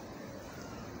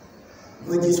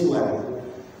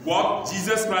 What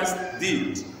Jesus Christ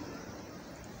did.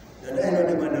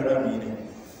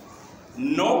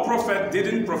 No prophet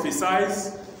didn't prophesy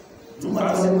to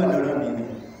us.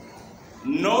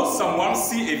 No someone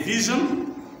see a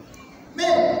vision.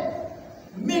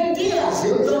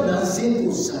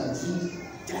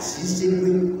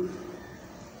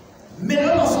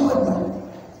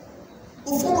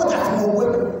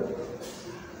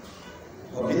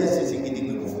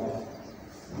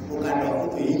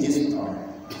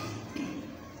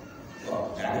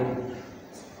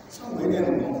 So we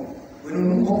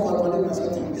don't know what to do,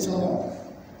 something is more.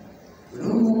 We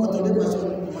don't know what to do,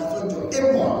 but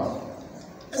everyone.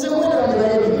 As a word of the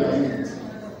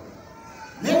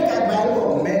make a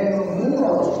Bible, men,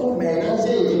 who may not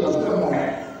say it was one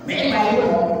man. May my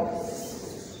own.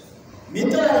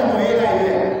 Mitra,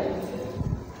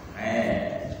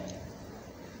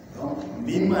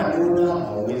 Madonna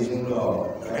always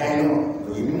love. I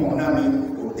know, you know, Nami,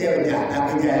 hotel,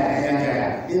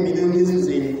 Africa, they do this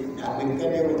say, Africa,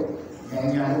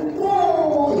 and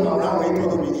oh, you know, now wait for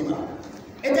the minimum.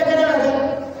 And I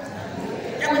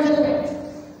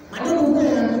don't know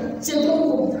where, say,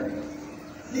 don't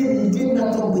they did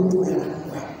not talk with you.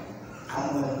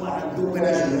 I'm going to do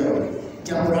better than you.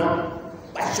 Jamura,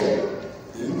 Bashe,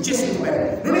 just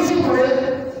where. No, it's where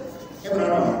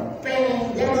everyone.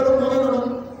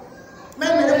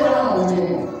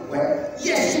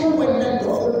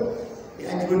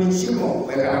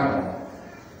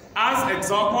 As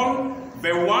example,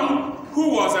 the one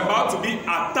who was about to be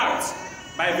attacked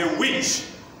by the witch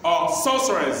or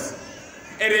sorceress,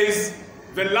 it is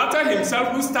the latter himself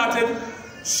who started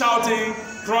shouting,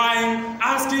 crying,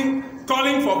 asking,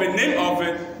 calling for the name of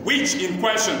the witch in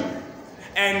question.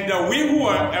 And we who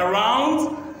were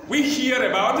around, we hear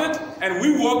about it, and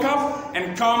we woke up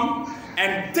and come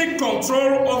and take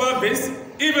control over this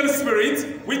evil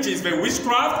spirit, which is the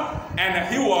witchcraft,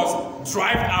 and he was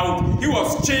driven out, he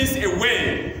was chased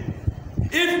away.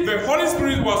 If the Holy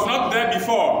Spirit was not there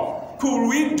before, could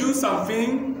we do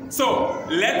something? So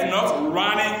let not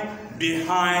running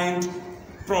behind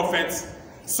prophets,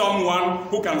 someone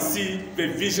who can see the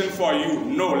vision for you.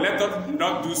 No, let us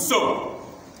not do so.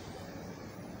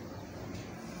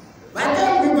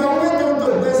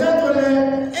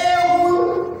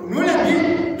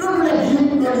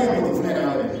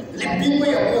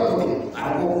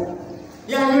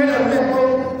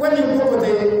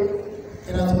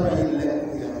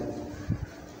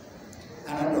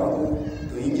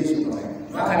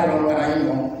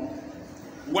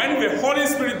 When the Holy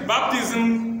Spirit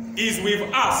baptism is with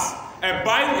us,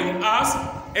 abide in us,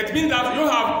 it means that you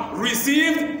have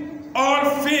received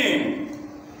all things.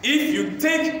 If you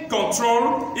take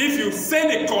control, if you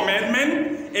send a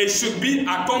commandment, it should be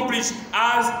accomplished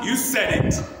as you said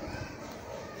it.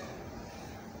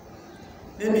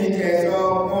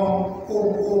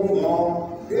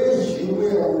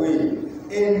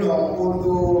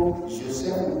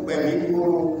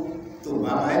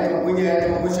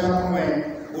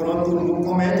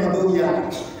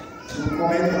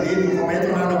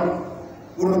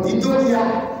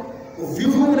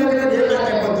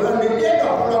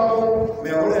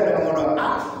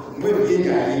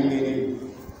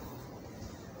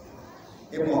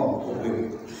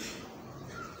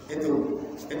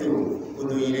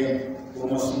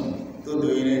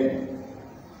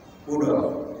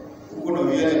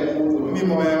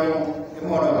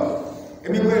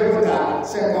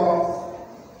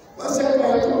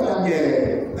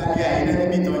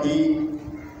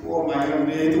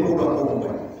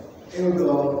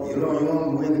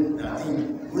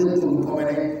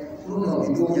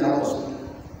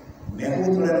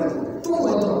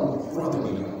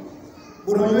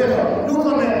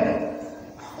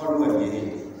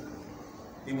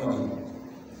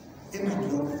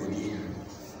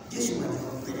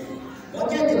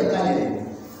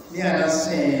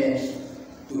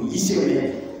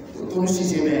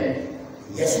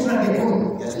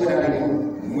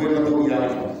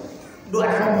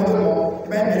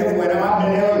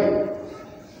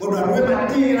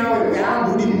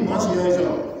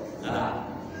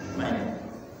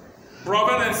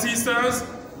 Brothers and sisters,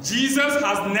 Jesus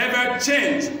has never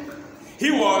changed.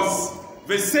 He was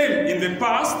the same in the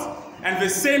past and the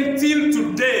same till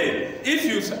today. If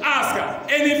you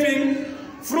ask anything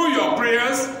through your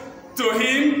prayers to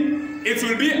him, it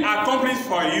will be accomplished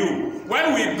for you.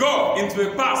 When we go into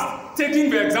the past, taking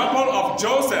the example of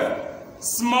Joseph,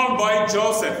 small boy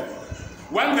Joseph,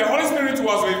 when the Holy Spirit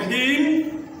was with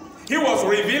him, he was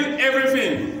revealed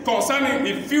everything concerning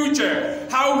the future,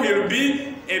 how he'll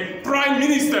be a prime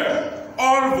minister.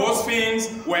 All those things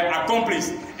were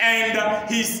accomplished. And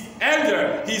his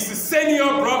elder, his senior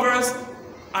brothers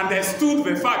understood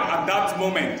the fact at that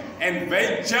moment and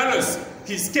very jealous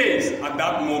his case at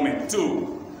that moment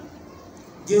too.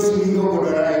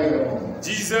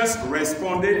 Jesus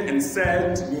responded and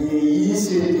said,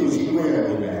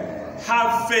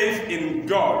 have faith in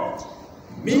God.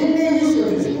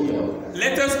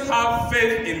 Let us have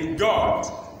faith in God.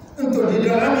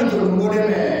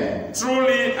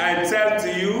 Truly I tell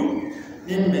to you,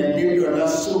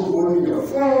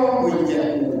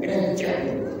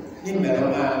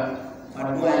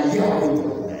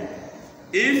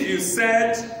 If you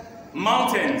said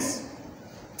mountains,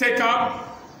 take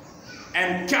up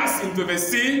and cast into the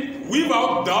sea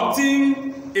without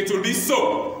doubting, it will be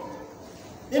so.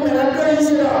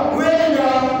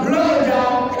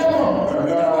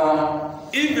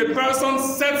 If the person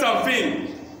said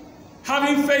something,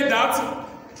 having faith that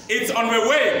it's on the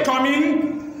way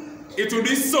coming, it will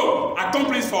be so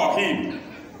accomplished for him.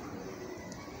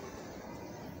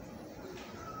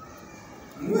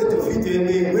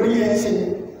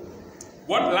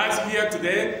 What lies here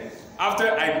today,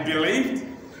 after I believed,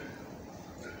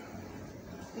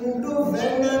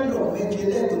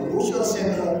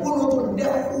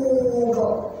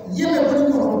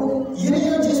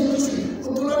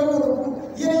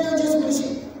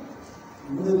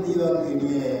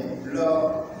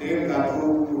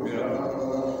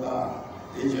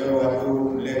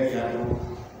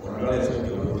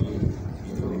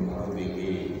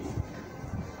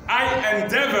 I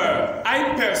endeavor,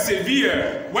 I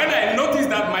persevere. When I notice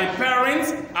that my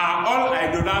parents are all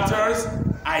idolaters,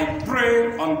 I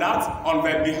pray on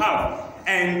their behalf.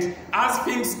 And as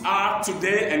things are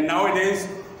today and nowadays,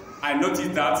 I notice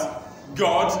that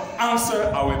God answers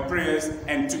our prayers,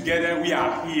 and together we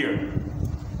are here.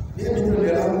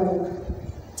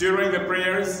 During the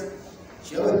prayers,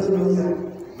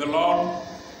 the Lord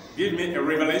gave me a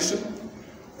revelation,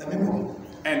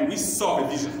 and we saw a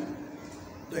vision.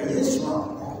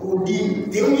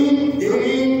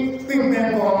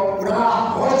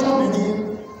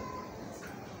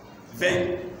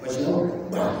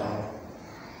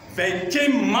 They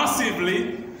came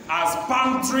massively as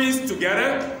palm trees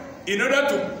together in order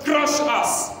to crush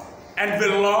us, and the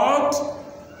Lord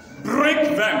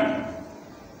break them.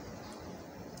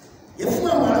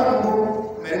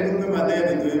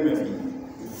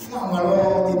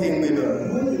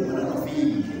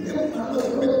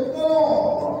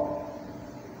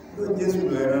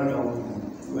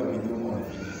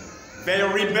 They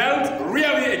rebelled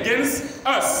really against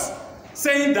us,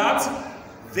 saying that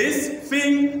this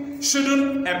thing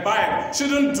shouldn't abide,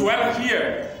 shouldn't dwell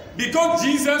here. Because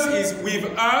Jesus is with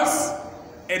us,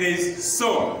 it is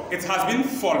so. It has been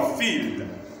fulfilled.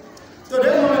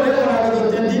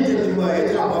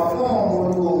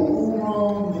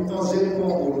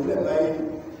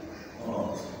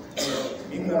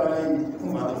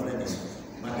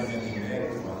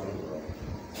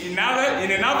 In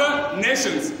other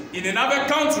nations, in other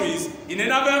countries,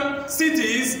 in other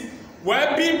cities,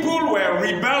 where people were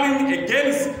rebelling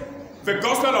against the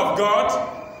gospel of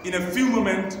God, in a few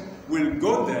moments we'll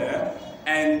go there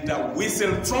and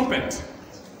whistle trumpet.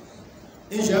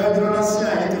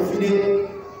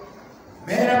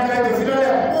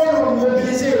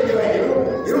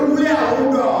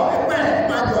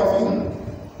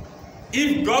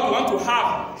 If God wants to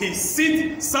have his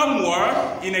seat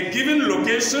somewhere in a given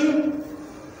location,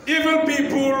 evil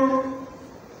people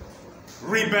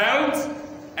rebelled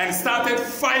and started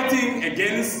fighting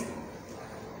against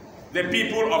the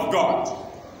people of God.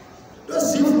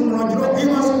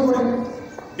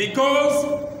 Because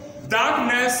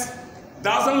darkness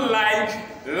doesn't like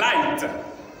light.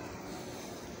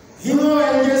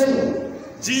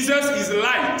 Jesus is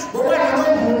light.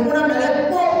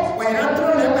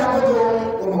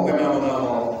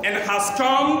 And has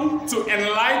come to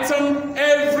enlighten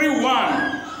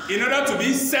everyone in order to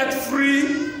be set free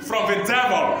from the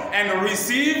devil and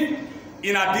receive,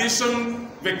 in addition,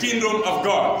 the kingdom of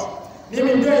God.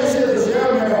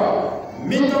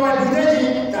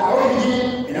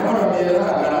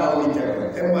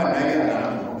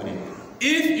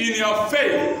 If in your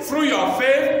faith, through your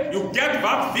faith, you get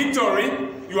that victory,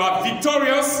 you are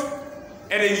victorious,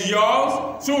 it is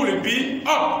yours, so will it be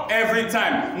up every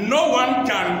time. No one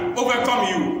can overcome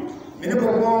you.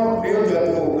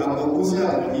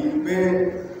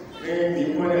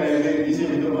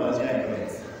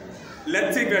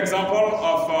 Let's take the example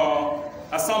of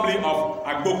assembly of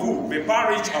Agboku, the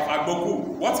parish of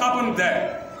Agboku. What happened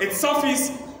there? It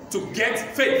sufficed to get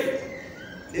faith.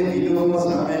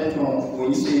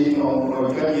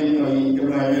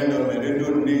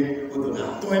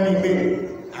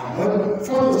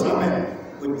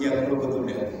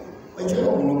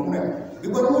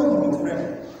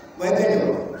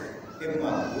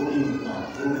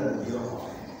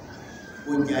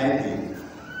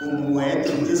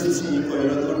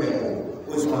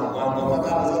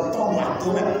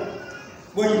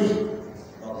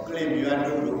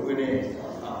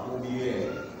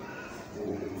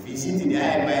 Visit the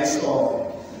I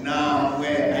saw now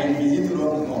where I visit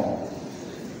Rome.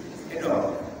 You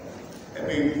know, a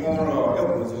big more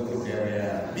of the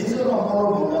this is a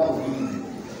more of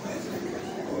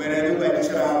when I do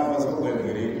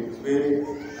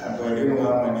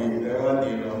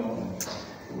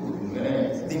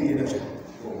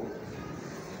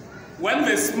When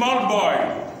the small boy,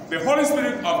 the Holy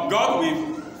Spirit of God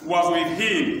was with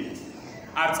him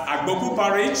at Agboku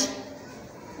Parish,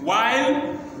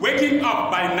 while waking up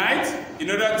by night in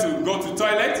order to go to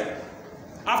toilet,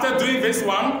 after doing this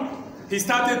one, he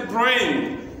started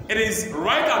praying. It is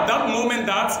right at that moment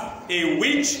that a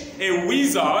witch, a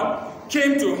wizard,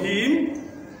 came to him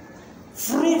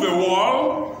through the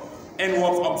wall and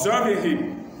was observing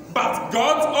him. But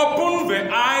God opened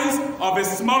the eyes of a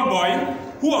small boy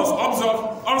who was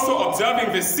also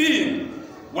observing the scene.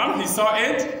 When he saw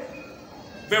it,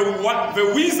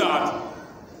 the wizard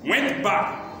went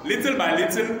back little by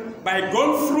little by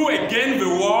going through again the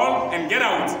wall and get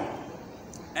out.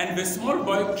 And the small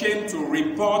boy came to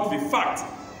report the fact.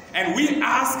 And we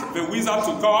asked the wizard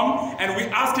to come and we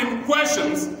asked him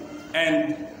questions,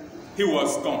 and he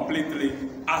was completely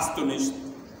astonished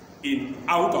in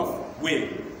out of way.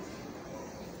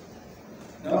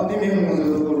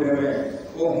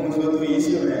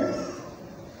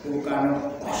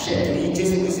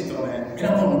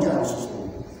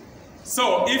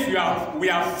 So if we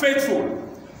are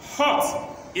faithful, hot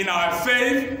in our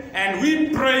faith, and we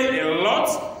pray a lot,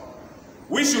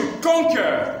 we should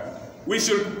conquer. We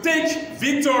should take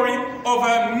victory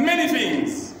over many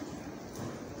things.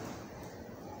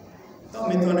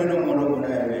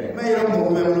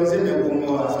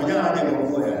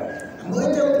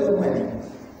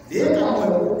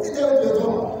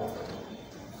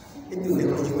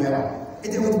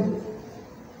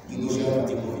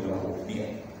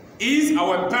 Is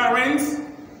our parents,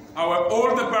 our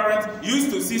older parents,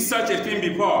 used to see such a thing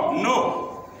before?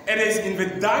 No. It is in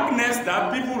the darkness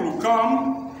that people will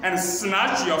come and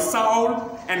snatch your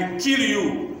soul and kill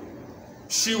you.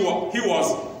 He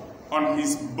was on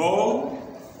his bow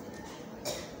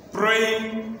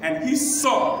praying, and he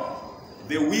saw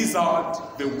the wizard,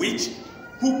 the witch,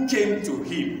 who came to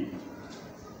him.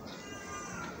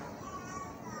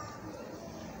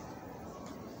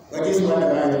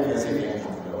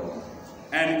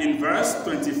 And in verse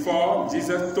 24,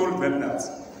 Jesus told them that,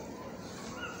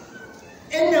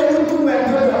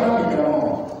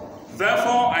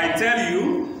 therefore I tell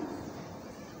you,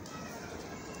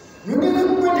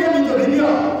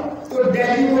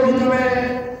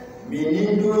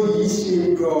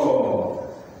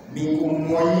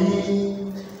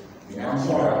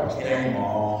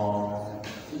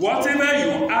 whatever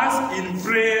you ask in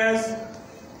prayers,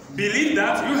 believe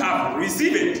that you have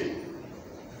received it,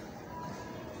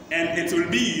 and it will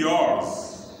be yours.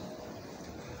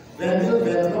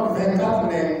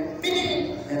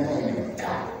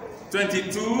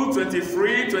 22,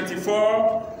 23,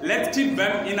 24, let's keep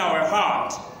them in our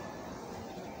heart.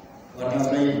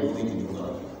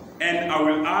 And I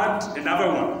will add another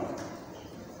one.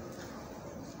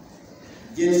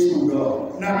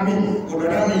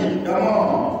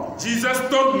 Jesus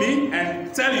told me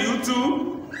and tell you too.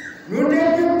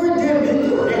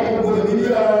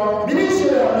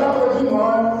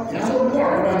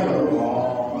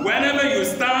 Whenever you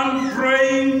stand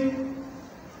praying,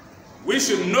 we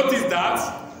should notice that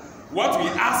what we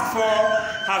ask for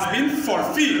has been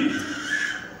fulfilled.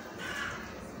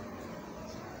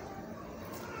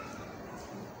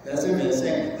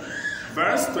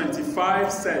 Verse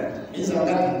 25 said, it's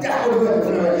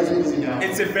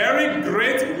a very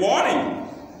great warning.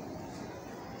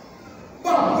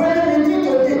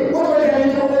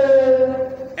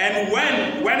 And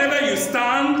whenever you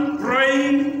stand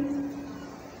praying,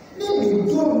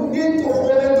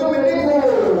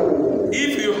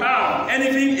 if you have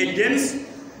anything against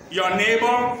your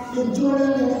neighbor,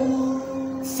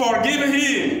 forgive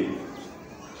him.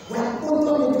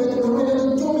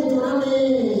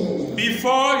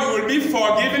 Before you will be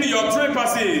forgiven your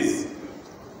trespasses.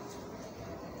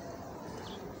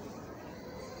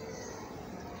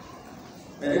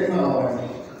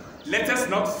 Let us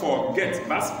not forget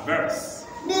that verse.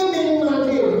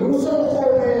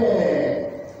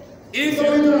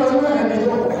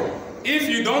 If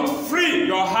you don't free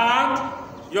your heart,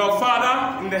 your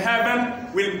Father in the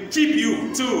heaven will keep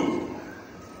you too.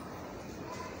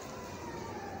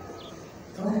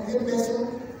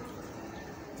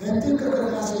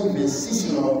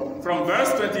 From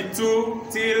verse 22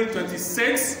 till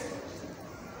 26,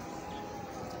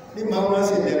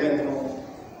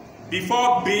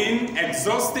 before being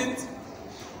exhausted,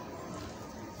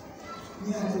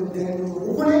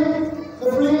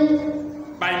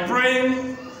 by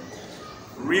praying,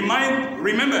 remember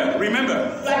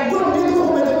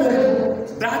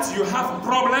that you have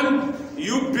problem,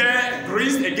 you bear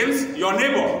increased against your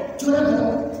neighbor,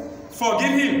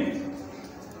 forgive him.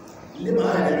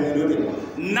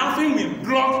 Nothing will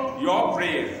block your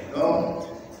prayer.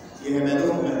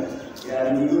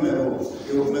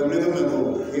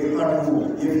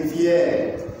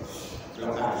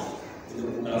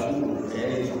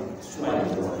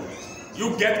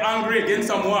 You get angry against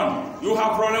someone, you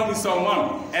have problem with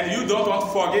someone, and you don't want to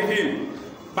forgive him.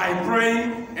 By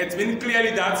praying, it means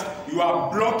clearly that you are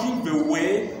blocking the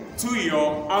way to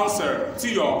your answer, to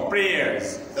your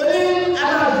prayers.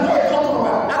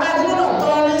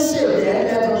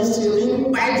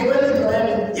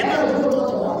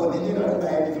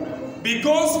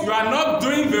 Because you are not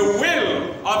doing the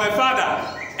will of the Father,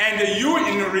 and you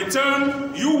in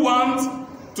return, you want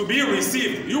to be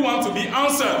received, you want to be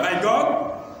answered by God.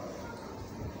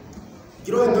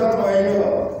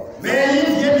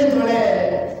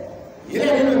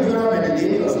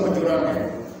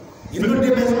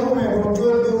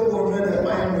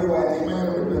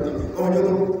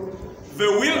 The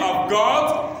will of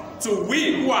God to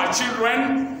we who are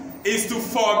children is to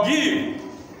forgive,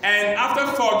 and after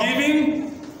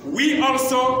forgiving, we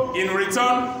also in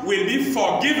return will be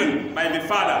forgiven by the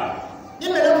Father.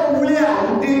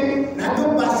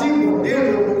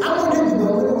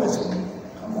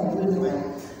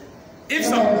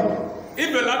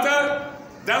 If the latter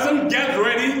doesn't get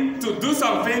ready to do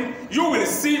something, you will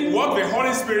see what the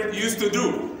Holy Spirit used to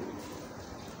do.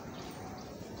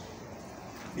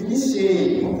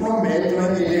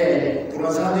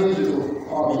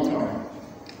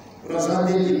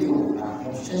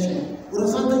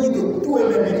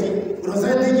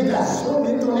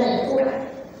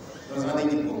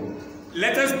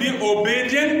 Let us be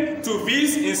obedient to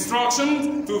these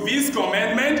instructions, to these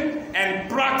commandments, and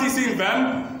practicing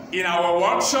them in our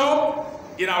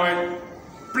workshop, in our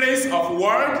place of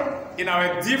work, in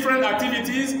our different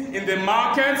activities, in the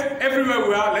market, everywhere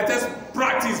we are. Let us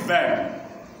practice them.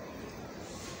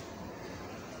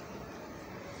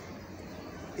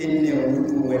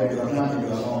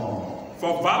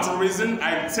 For that reason,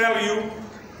 I tell you,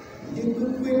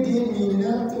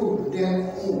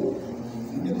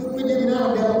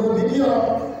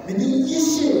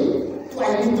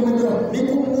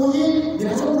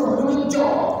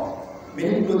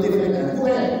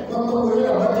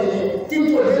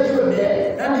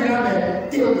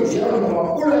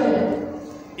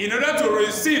 in order to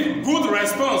receive good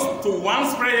response to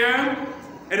one's prayer,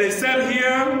 it is said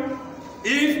here,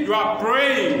 if you are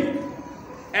praying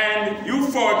and you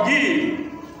forgive,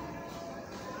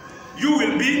 you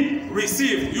will be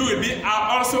received. You will be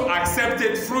also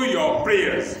accepted through your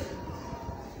prayers.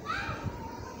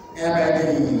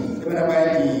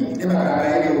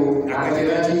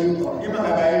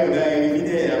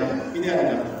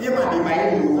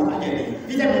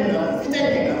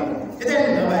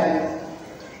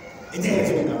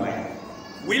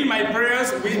 Will my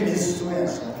prayers win?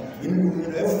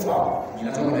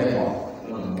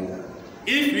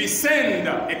 If we send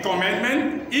a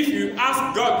commandment, if you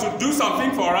ask God to do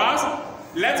something for us,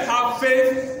 let's have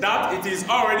faith that it is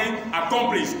already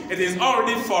accomplished, it is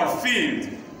already fulfilled.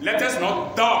 Let us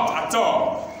not doubt at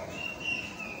all.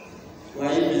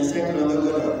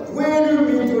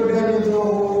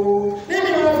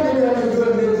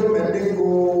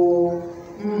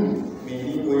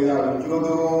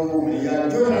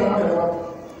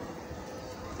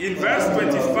 In verse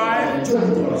 25,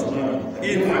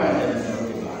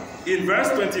 in verse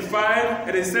 25,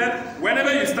 it is said,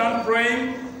 whenever you stand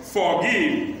praying,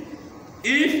 forgive.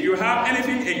 If you have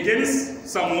anything against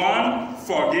someone,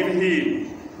 forgive him.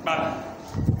 But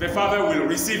the Father will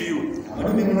receive you.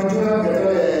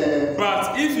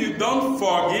 But if you don't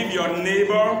forgive your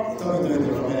neighbor,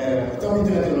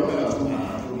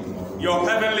 your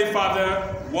heavenly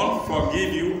Father won't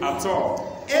forgive you at all.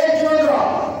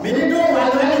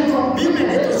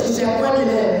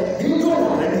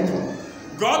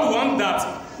 God wants that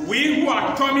we who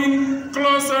are coming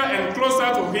closer and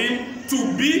closer to Him to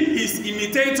be His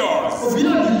imitators.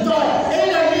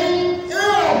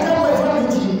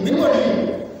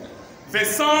 The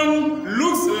Son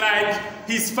looks like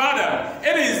His Father.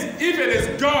 If it is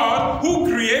God who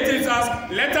created us,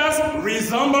 let us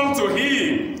resemble to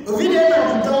Him.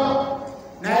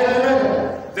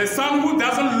 The Son who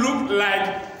doesn't look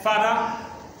like Father,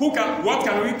 what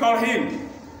can we call Him?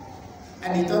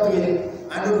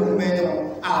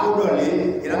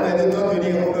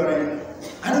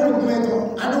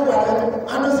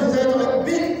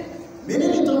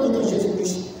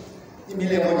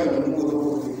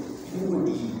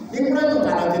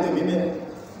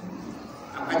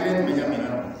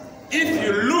 If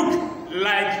you look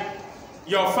like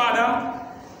your Father,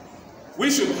 we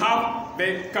should have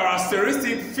the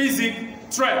characteristic physical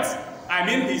traits. I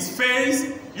mean, his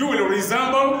face, you will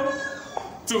resemble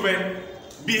to the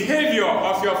behavior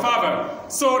of your father.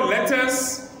 So let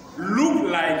us look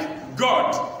like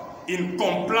God in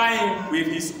complying with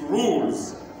his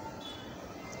rules.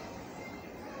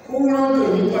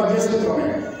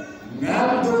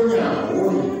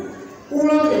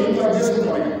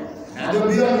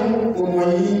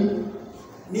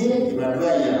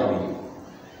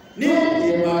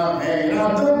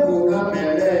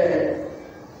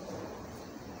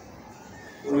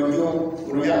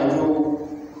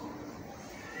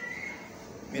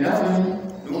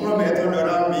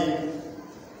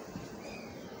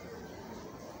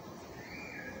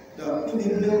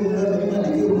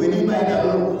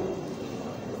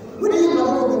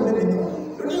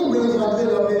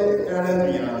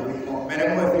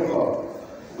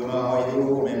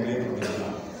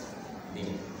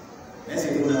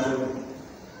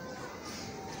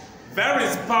 There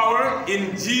is power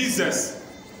in Jesus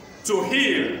to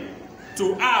heal,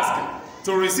 to ask,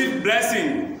 to receive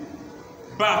blessing.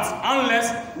 But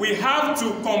unless we have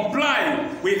to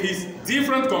comply with his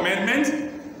different commandments,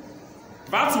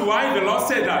 that's why the Lord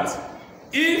said that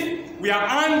if we are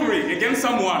angry against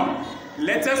someone,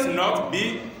 let us not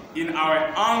be in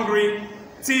our anger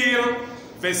till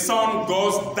the sun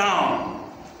goes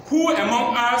down. Who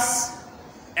among us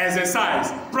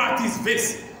exercise, practice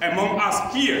this among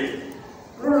us here?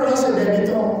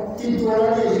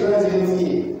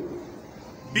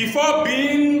 Before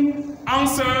being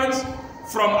answered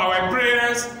from our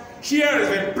prayers, here is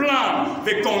the plan,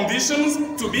 the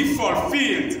conditions to be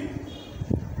fulfilled.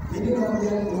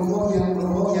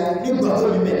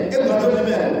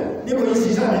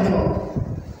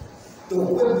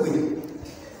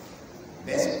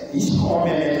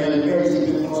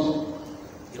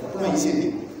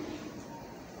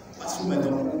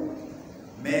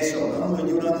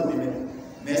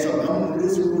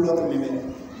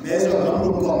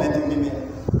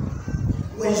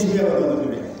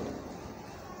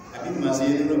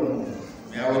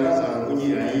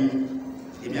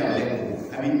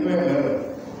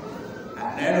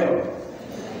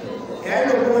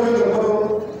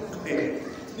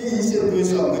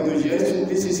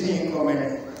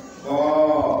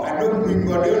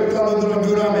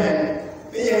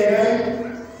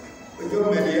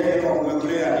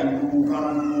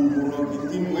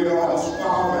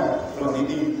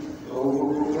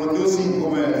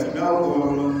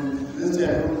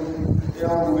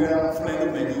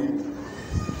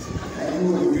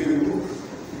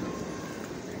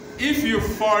 If you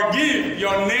forgive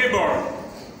your neighbor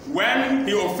when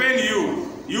he offends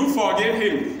you, you forgive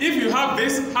him. If you have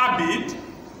this habit,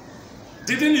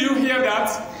 didn't you hear that?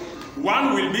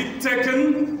 One will be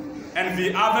taken and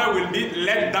the other will be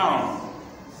let down.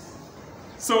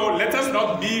 So let us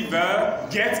not be there,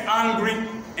 get angry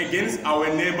against our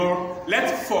neighbor.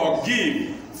 Let's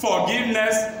forgive.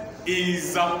 Forgiveness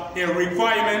is a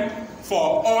requirement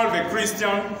for all the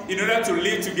Christians in order to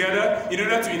live together, in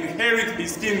order to inherit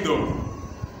his kingdom.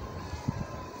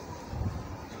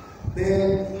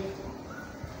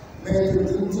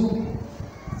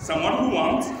 Someone who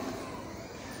wants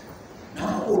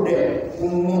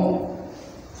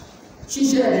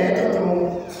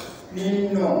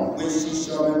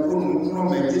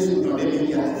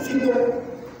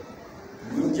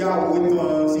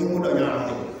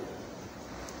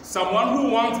someone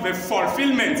who wants the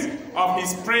fulfillment of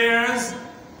his prayers,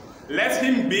 let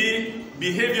him be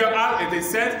behavioral, as they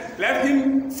said, let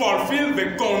him fulfill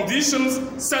the conditions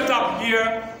set up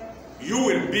here. You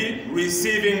will be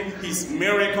receiving his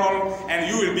miracle and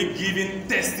you will be giving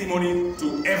testimony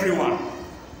to everyone.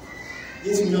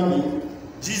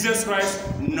 Jesus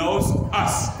Christ knows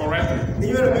us correctly.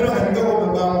 He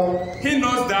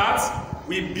knows that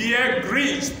we bear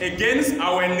grudge against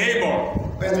our neighbor.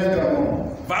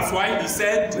 That's why he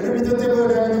said,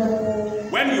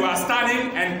 when you are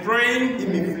standing and praying,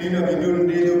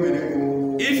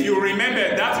 if you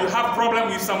remember that you have problem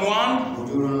with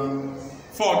someone,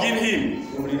 forgive him.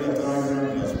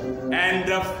 And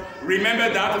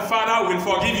remember that the Father will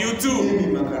forgive you too.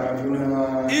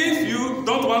 If you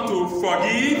don't want to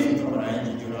forgive,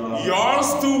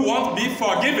 yours too won't be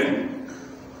forgiven.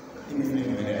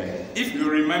 If you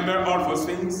remember all those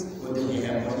things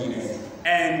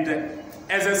and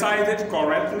exercise it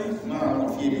correctly,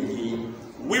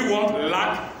 we won't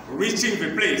lack reaching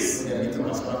the place.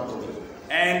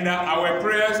 And our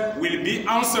prayers will be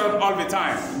answered all the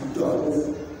time.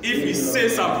 If we say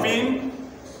something,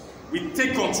 we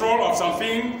take control of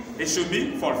something, it should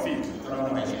be fulfilled.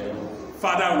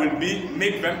 Father will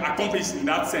make them accomplished in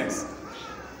that sense.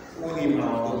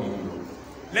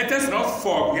 Let us not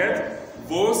forget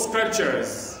those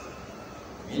scriptures.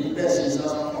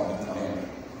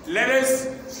 Let us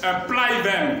apply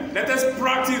them. Let us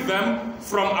practice them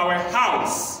from our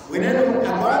house.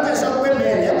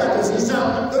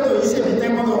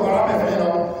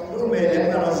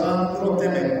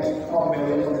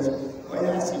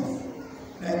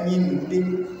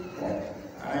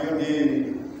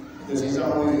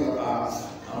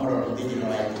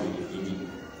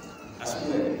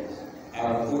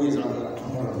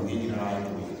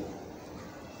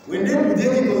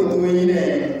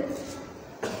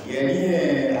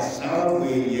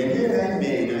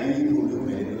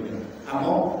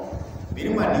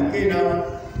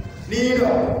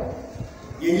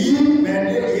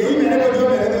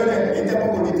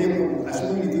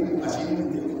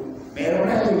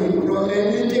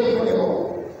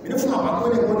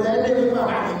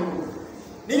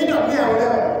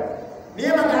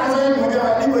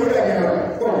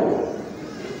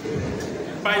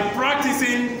 By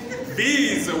practicing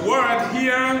these words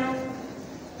here,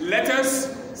 let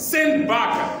us send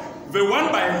back the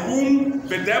one by whom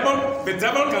the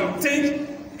devil can take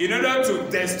in order to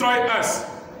destroy us.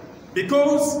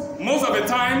 Because most of the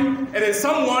time, it is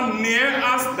someone near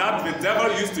us that the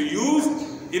devil used to use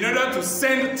in order to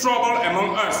send trouble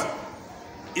among us.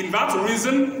 In that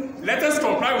reason, let us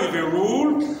comply with the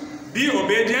rule, be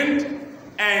obedient,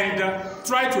 and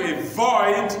try to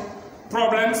avoid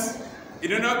problems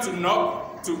in order to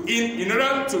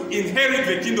inherit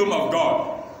the kingdom of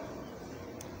God.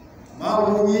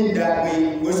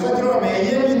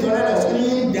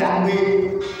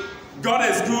 God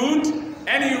is good,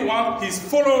 and He wants His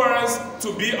followers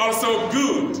to be also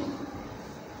good.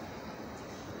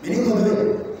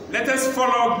 Let us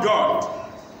follow God.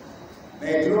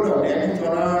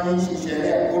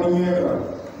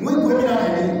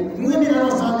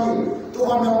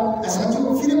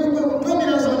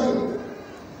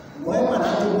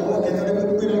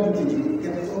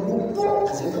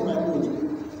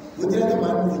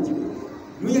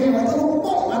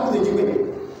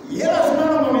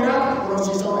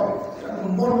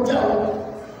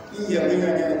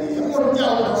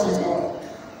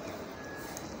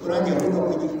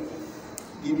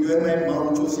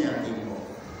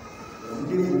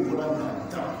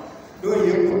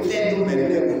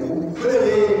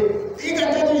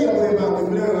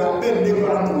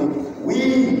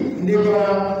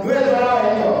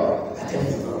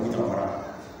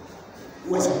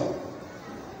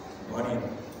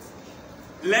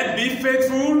 Let's be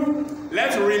faithful,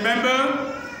 let's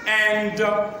remember and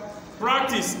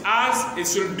practice as it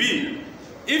should be.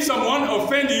 If someone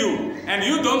offends you and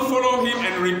you don't follow him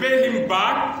and repay him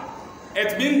back,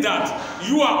 it means that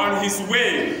you are on his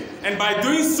way. And by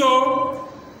doing so,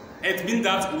 it means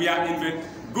that we are in the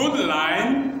good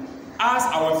line as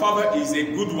our Father is a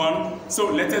good one.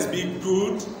 So let us be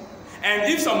good. And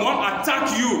if someone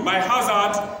attacks you by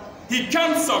hazard, he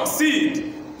can't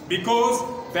succeed because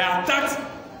they attacked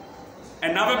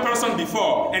another person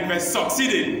before and they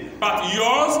succeeded. But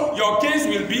your case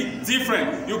will be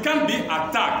different. You can't be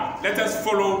attacked. Let us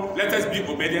follow, let us be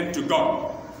obedient to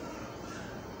God.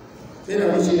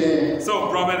 So,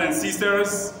 brothers and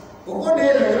sisters,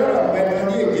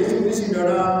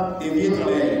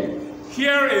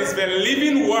 here is the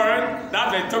living word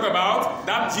that they talk about,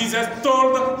 that Jesus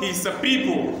told his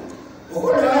people.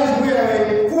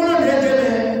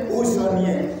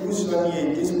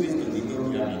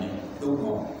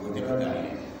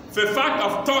 The fact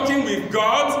of talking with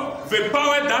God, the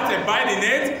power that abides in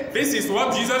it, this is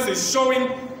what Jesus is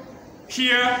showing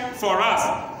here for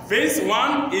us. This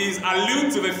one is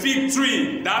allude to the fig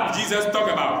tree that Jesus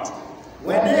talked about.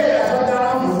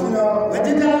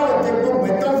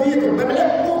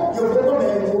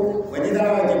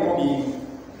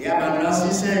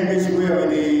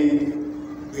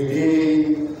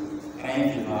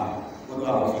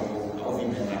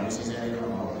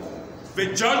 The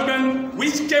judgment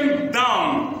which came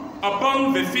down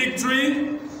upon the fig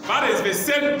tree, that is the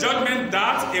same judgment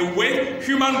that awaits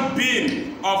human beings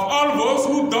of all those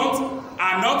who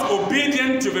are not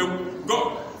obedient to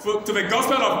the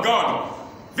gospel of God.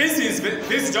 This is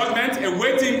this judgment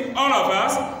awaiting all of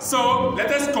us, so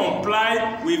let us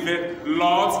comply with the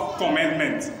Lord's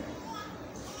commandment.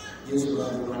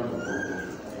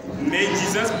 May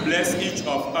Jesus bless each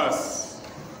of us.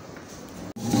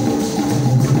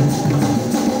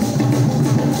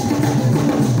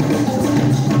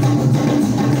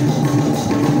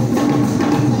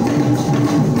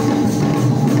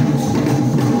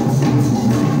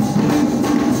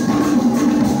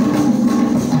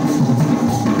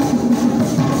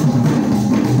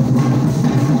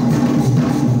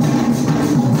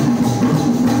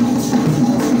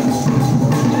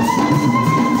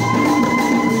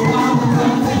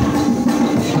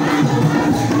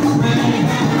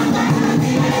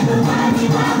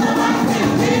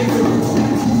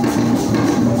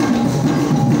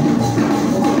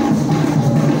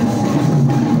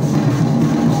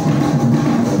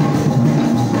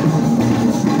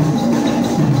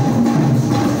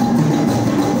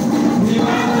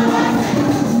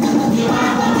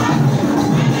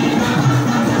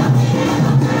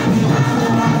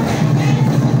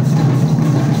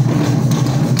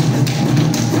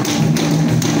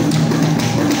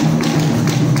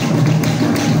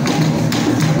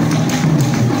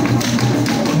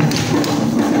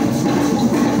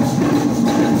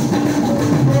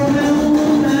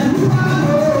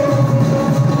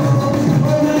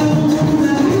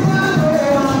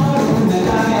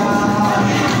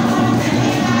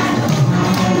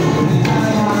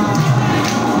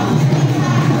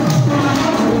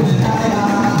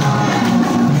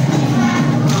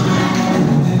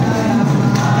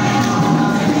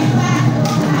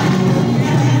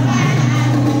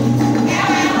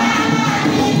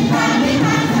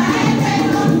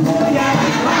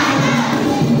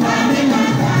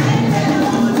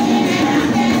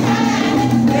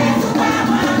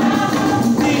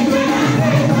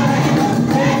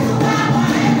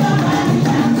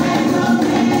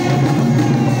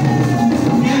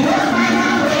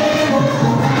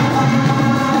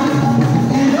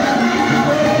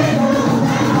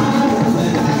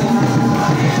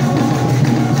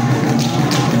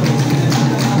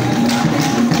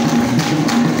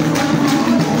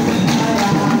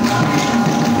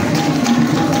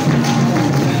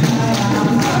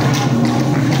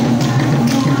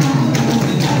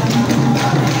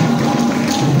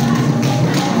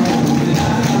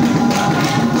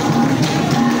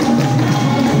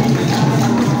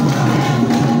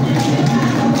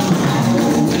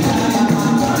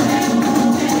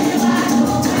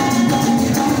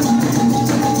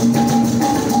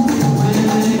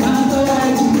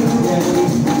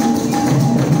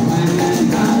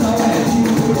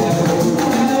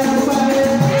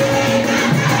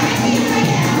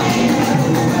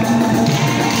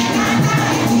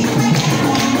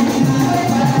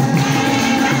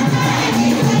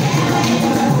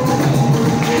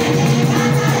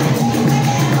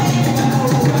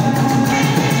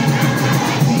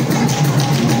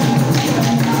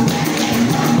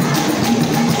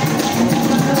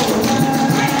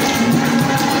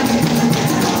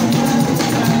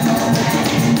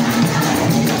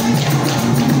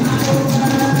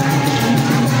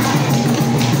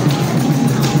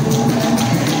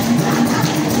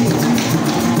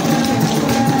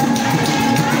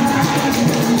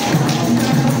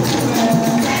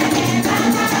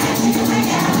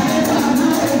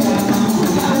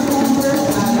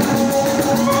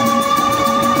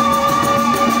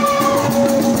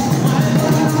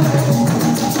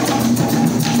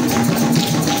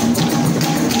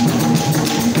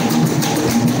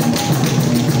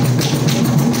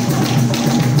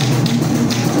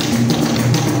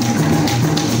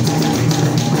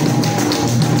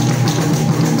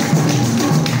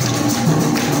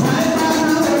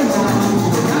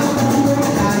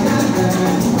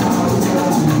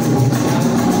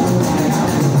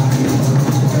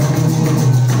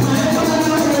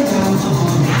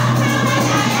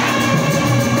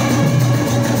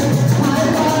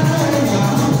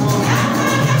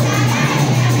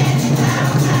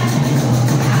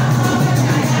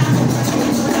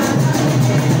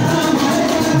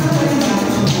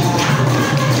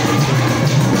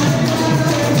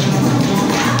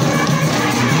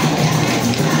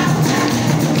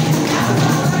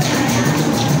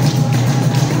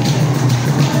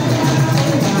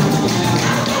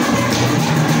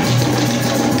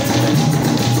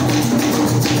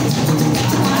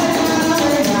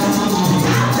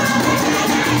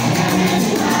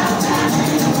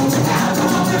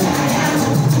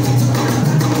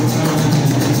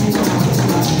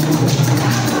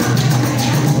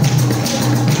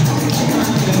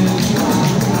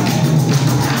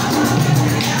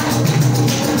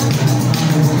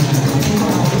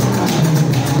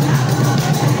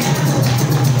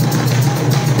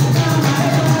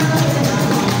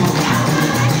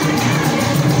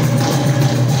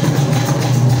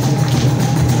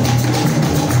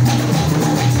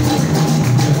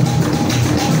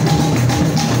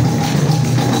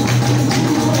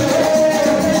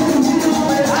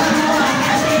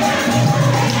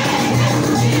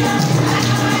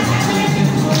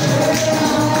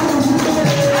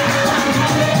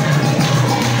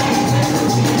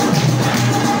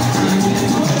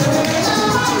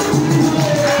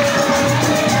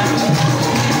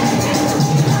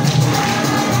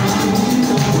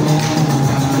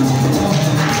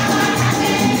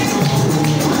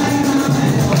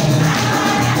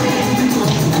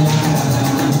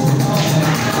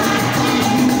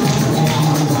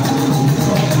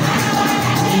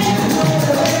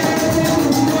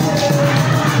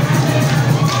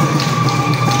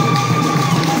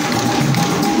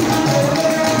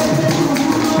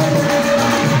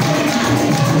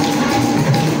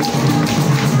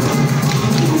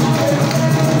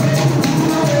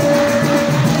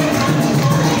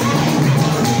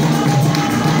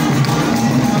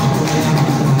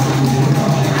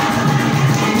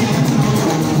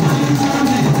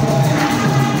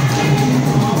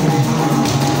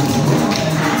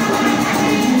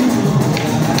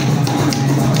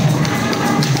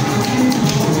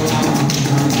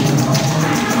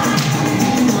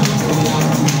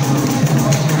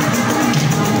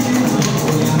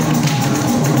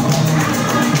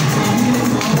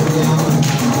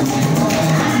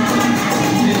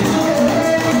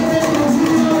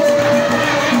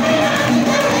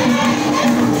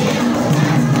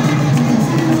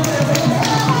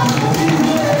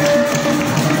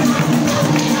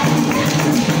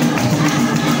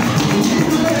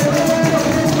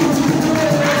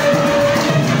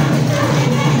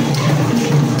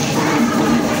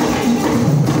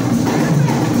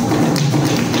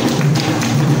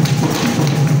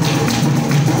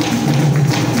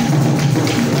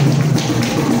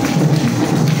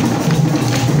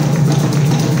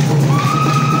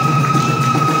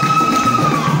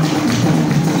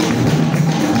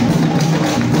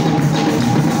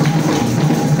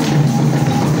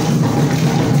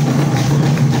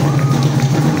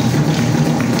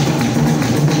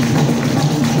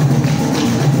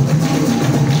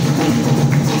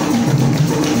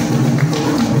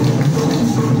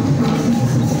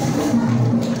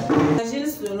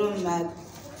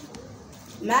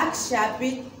 Marc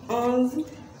chapitre 11,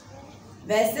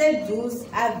 versets 12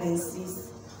 à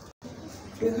 26.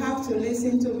 You have to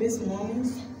listen to this morning.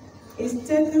 It's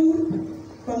taken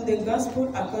from the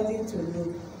Gospel according to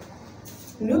Luke.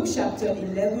 Luke chapter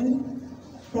 11,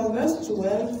 from verse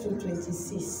 12 to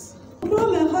 26.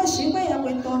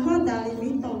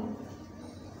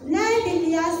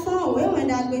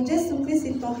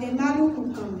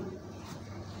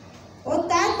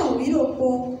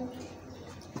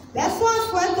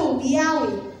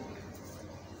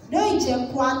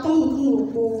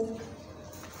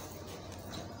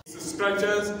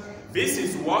 Scriptures, this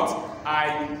is what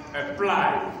I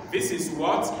apply, this is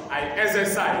what I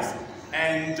exercise,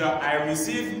 and I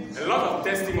receive a lot of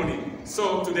testimony.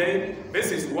 So today,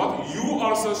 this is what you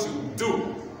also should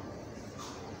do.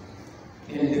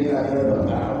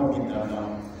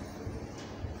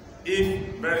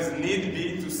 If there is need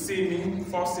be to see me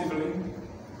forcibly,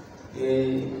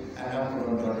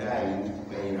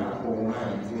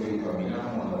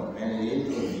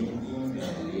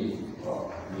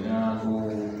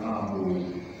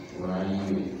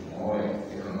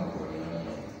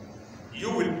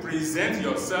 you will present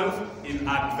yourself in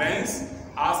advance,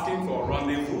 asking for a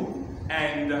rendezvous,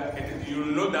 and you will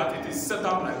know that it is set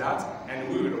up like that, and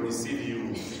we will receive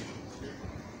you.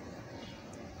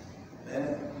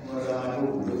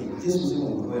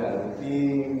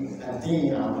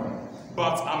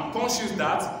 But I'm conscious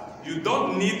that you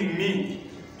don't need me.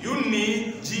 You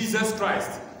need Jesus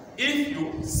Christ. If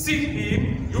you seek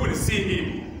him, you will see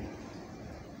him.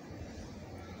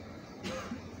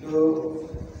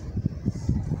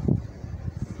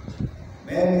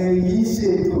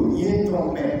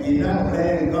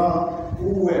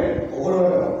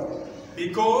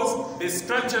 Because the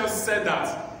scriptures said that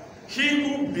he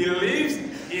who believes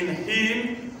in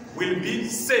him will be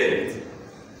saved.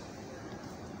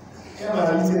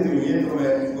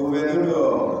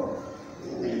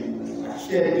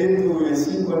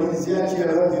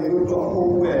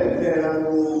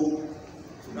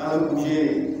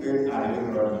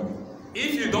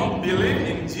 If you don't believe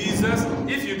in Jesus,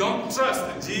 if you don't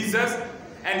trust Jesus,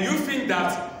 and you think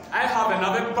that I have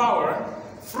another power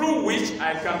through which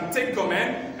I can take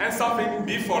command and something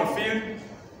be fulfilled,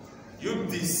 you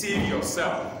deceive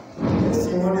yourself.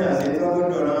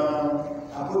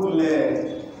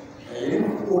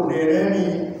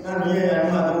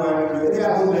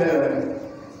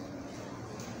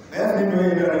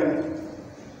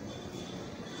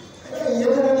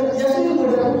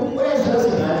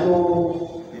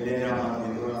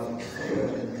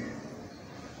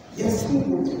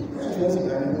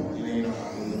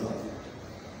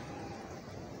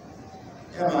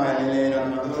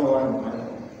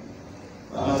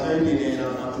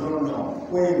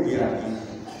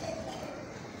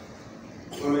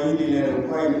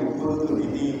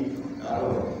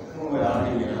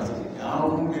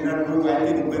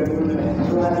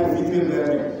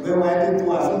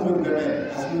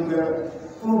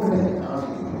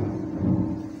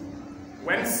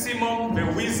 When Simon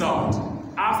the wizard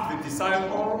asked the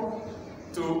disciple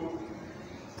to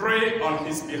pray on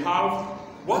his behalf,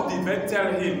 what did they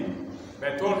tell him?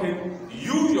 They told him,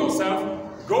 you yourself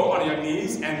go on your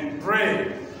knees and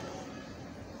pray.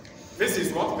 This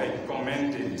is what they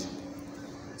commended.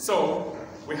 So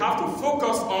we have to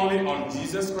focus only on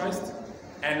Jesus Christ,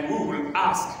 and we will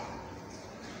ask.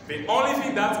 The only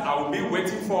thing that I will be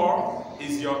waiting for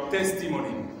is your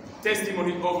testimony.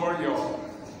 Testimony over your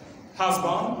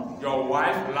husband, your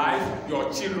wife life,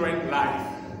 your children life.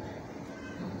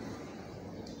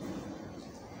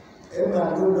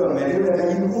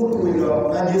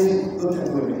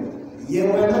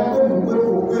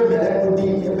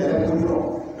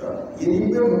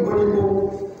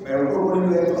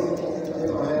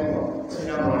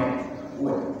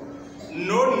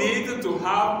 No need to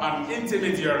have an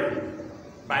intermediary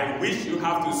by which you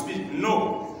have to speak.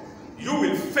 No. You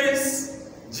will face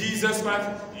Jesus Christ,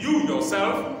 you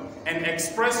yourself, and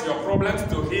express your problems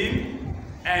to him,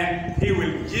 and he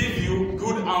will give you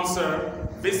good answer.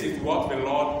 This is what the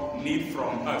Lord needs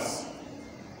from us.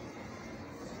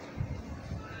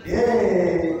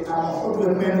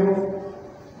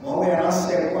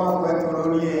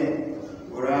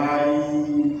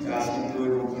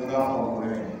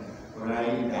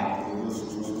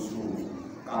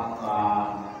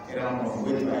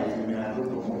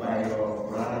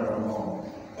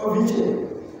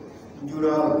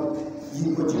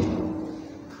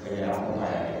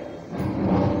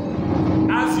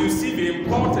 As you see the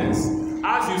importance,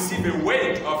 as you see the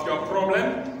weight of your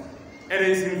problem, it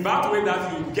is in that way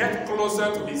that you get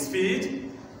closer to his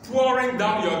feet, pouring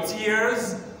down your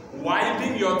tears,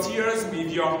 wiping your tears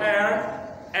with your hair,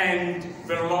 And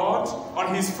the Lord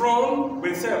on his throne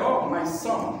will say, oh, my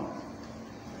son,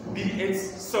 be it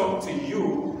so to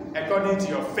you according to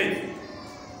your faith.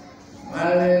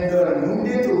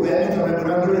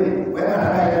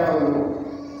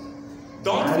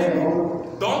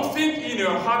 Don't think in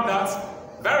your heart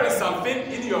that there is something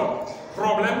in your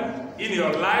problem, in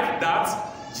your life that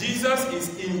Jesus is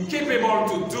incapable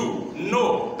to do.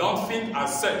 No, don't think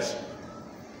as such.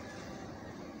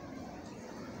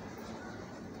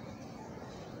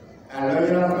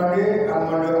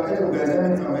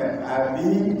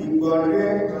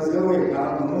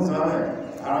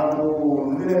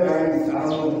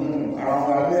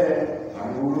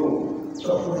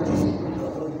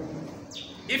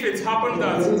 If it happened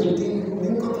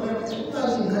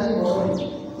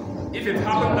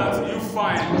that you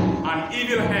find an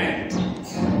evil hand,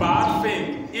 bad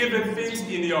thing, evil things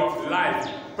in your life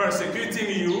persecuting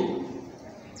you,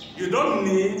 you don't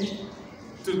need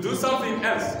to do something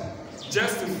else.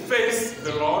 Just to face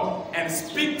the Lord and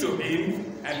speak to him,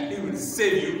 and he will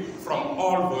save you from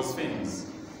all those things.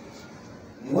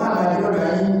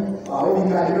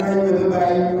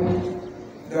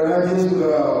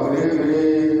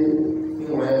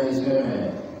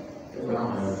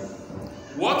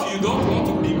 What you don't want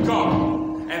to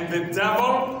become, and the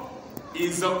devil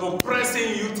is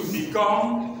oppressing you to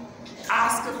become,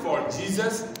 ask for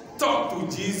Jesus, talk to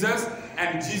Jesus,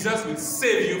 and Jesus will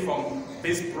save you from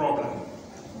this problem.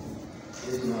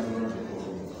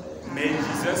 May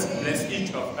Jesus bless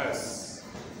each of us.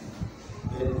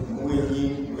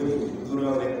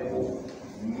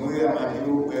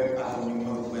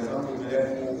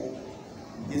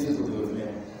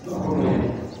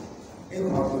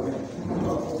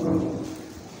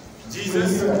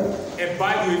 Jesus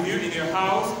abide with you in your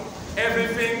house.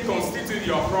 Everything constitutes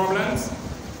your problems.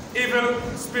 Evil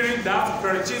spirit that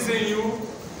purchasing you,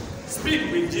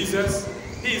 speak with Jesus.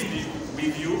 He is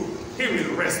with you. He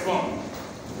will respond.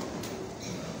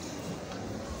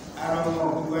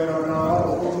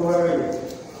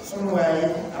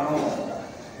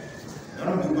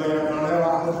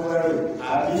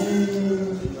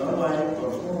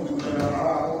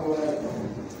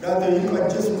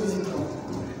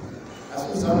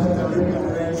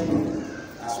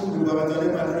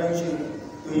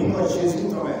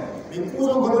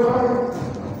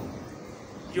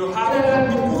 You have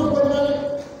an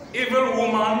evil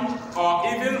woman or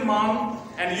evil man,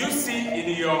 and you see in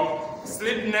your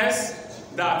sleepness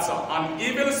that an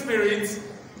evil spirit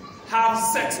have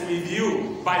sex with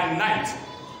you by night.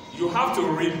 You have to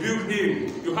rebuke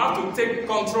him. You have to take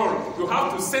control. You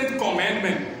have to send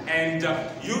commandment, and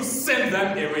you send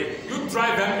them away. You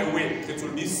drive them away. It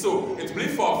will be so. It will be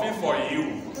fulfilled for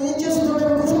you.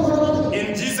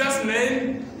 In Jesus'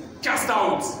 name, cast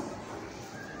out.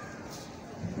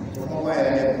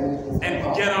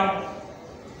 And get up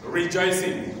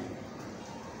rejoicing.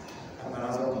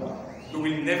 You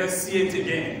will never see it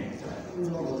again.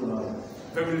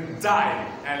 They will die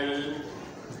and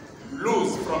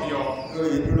lose from your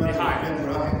behind.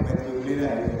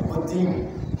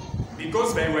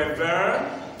 Because they were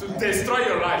there to destroy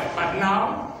your life. But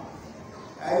now,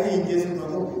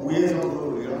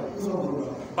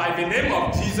 by the name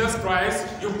of Jesus Christ,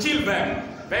 you kill them.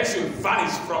 They should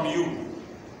vanish from you.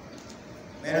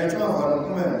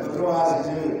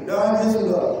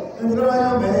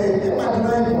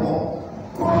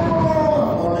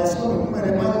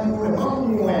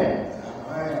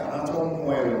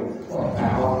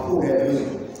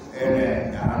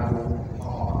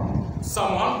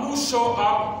 Someone who show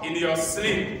up in your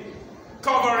sleep,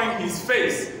 covering his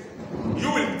face,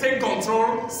 you will take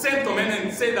control, send command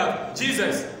and say that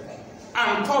Jesus,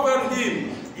 uncover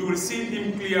him. You will see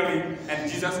him clearly, and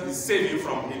Jesus will save you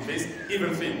from this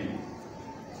evil thing.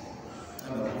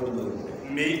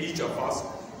 May each of us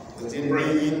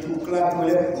pray.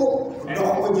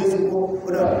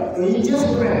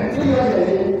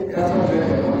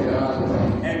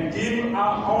 And give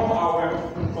all our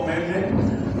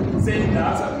commandments, saying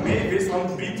that may this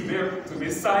one be to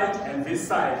this side and this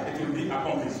side, it will be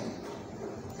accomplished.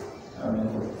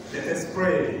 Amen. Let us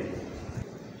pray.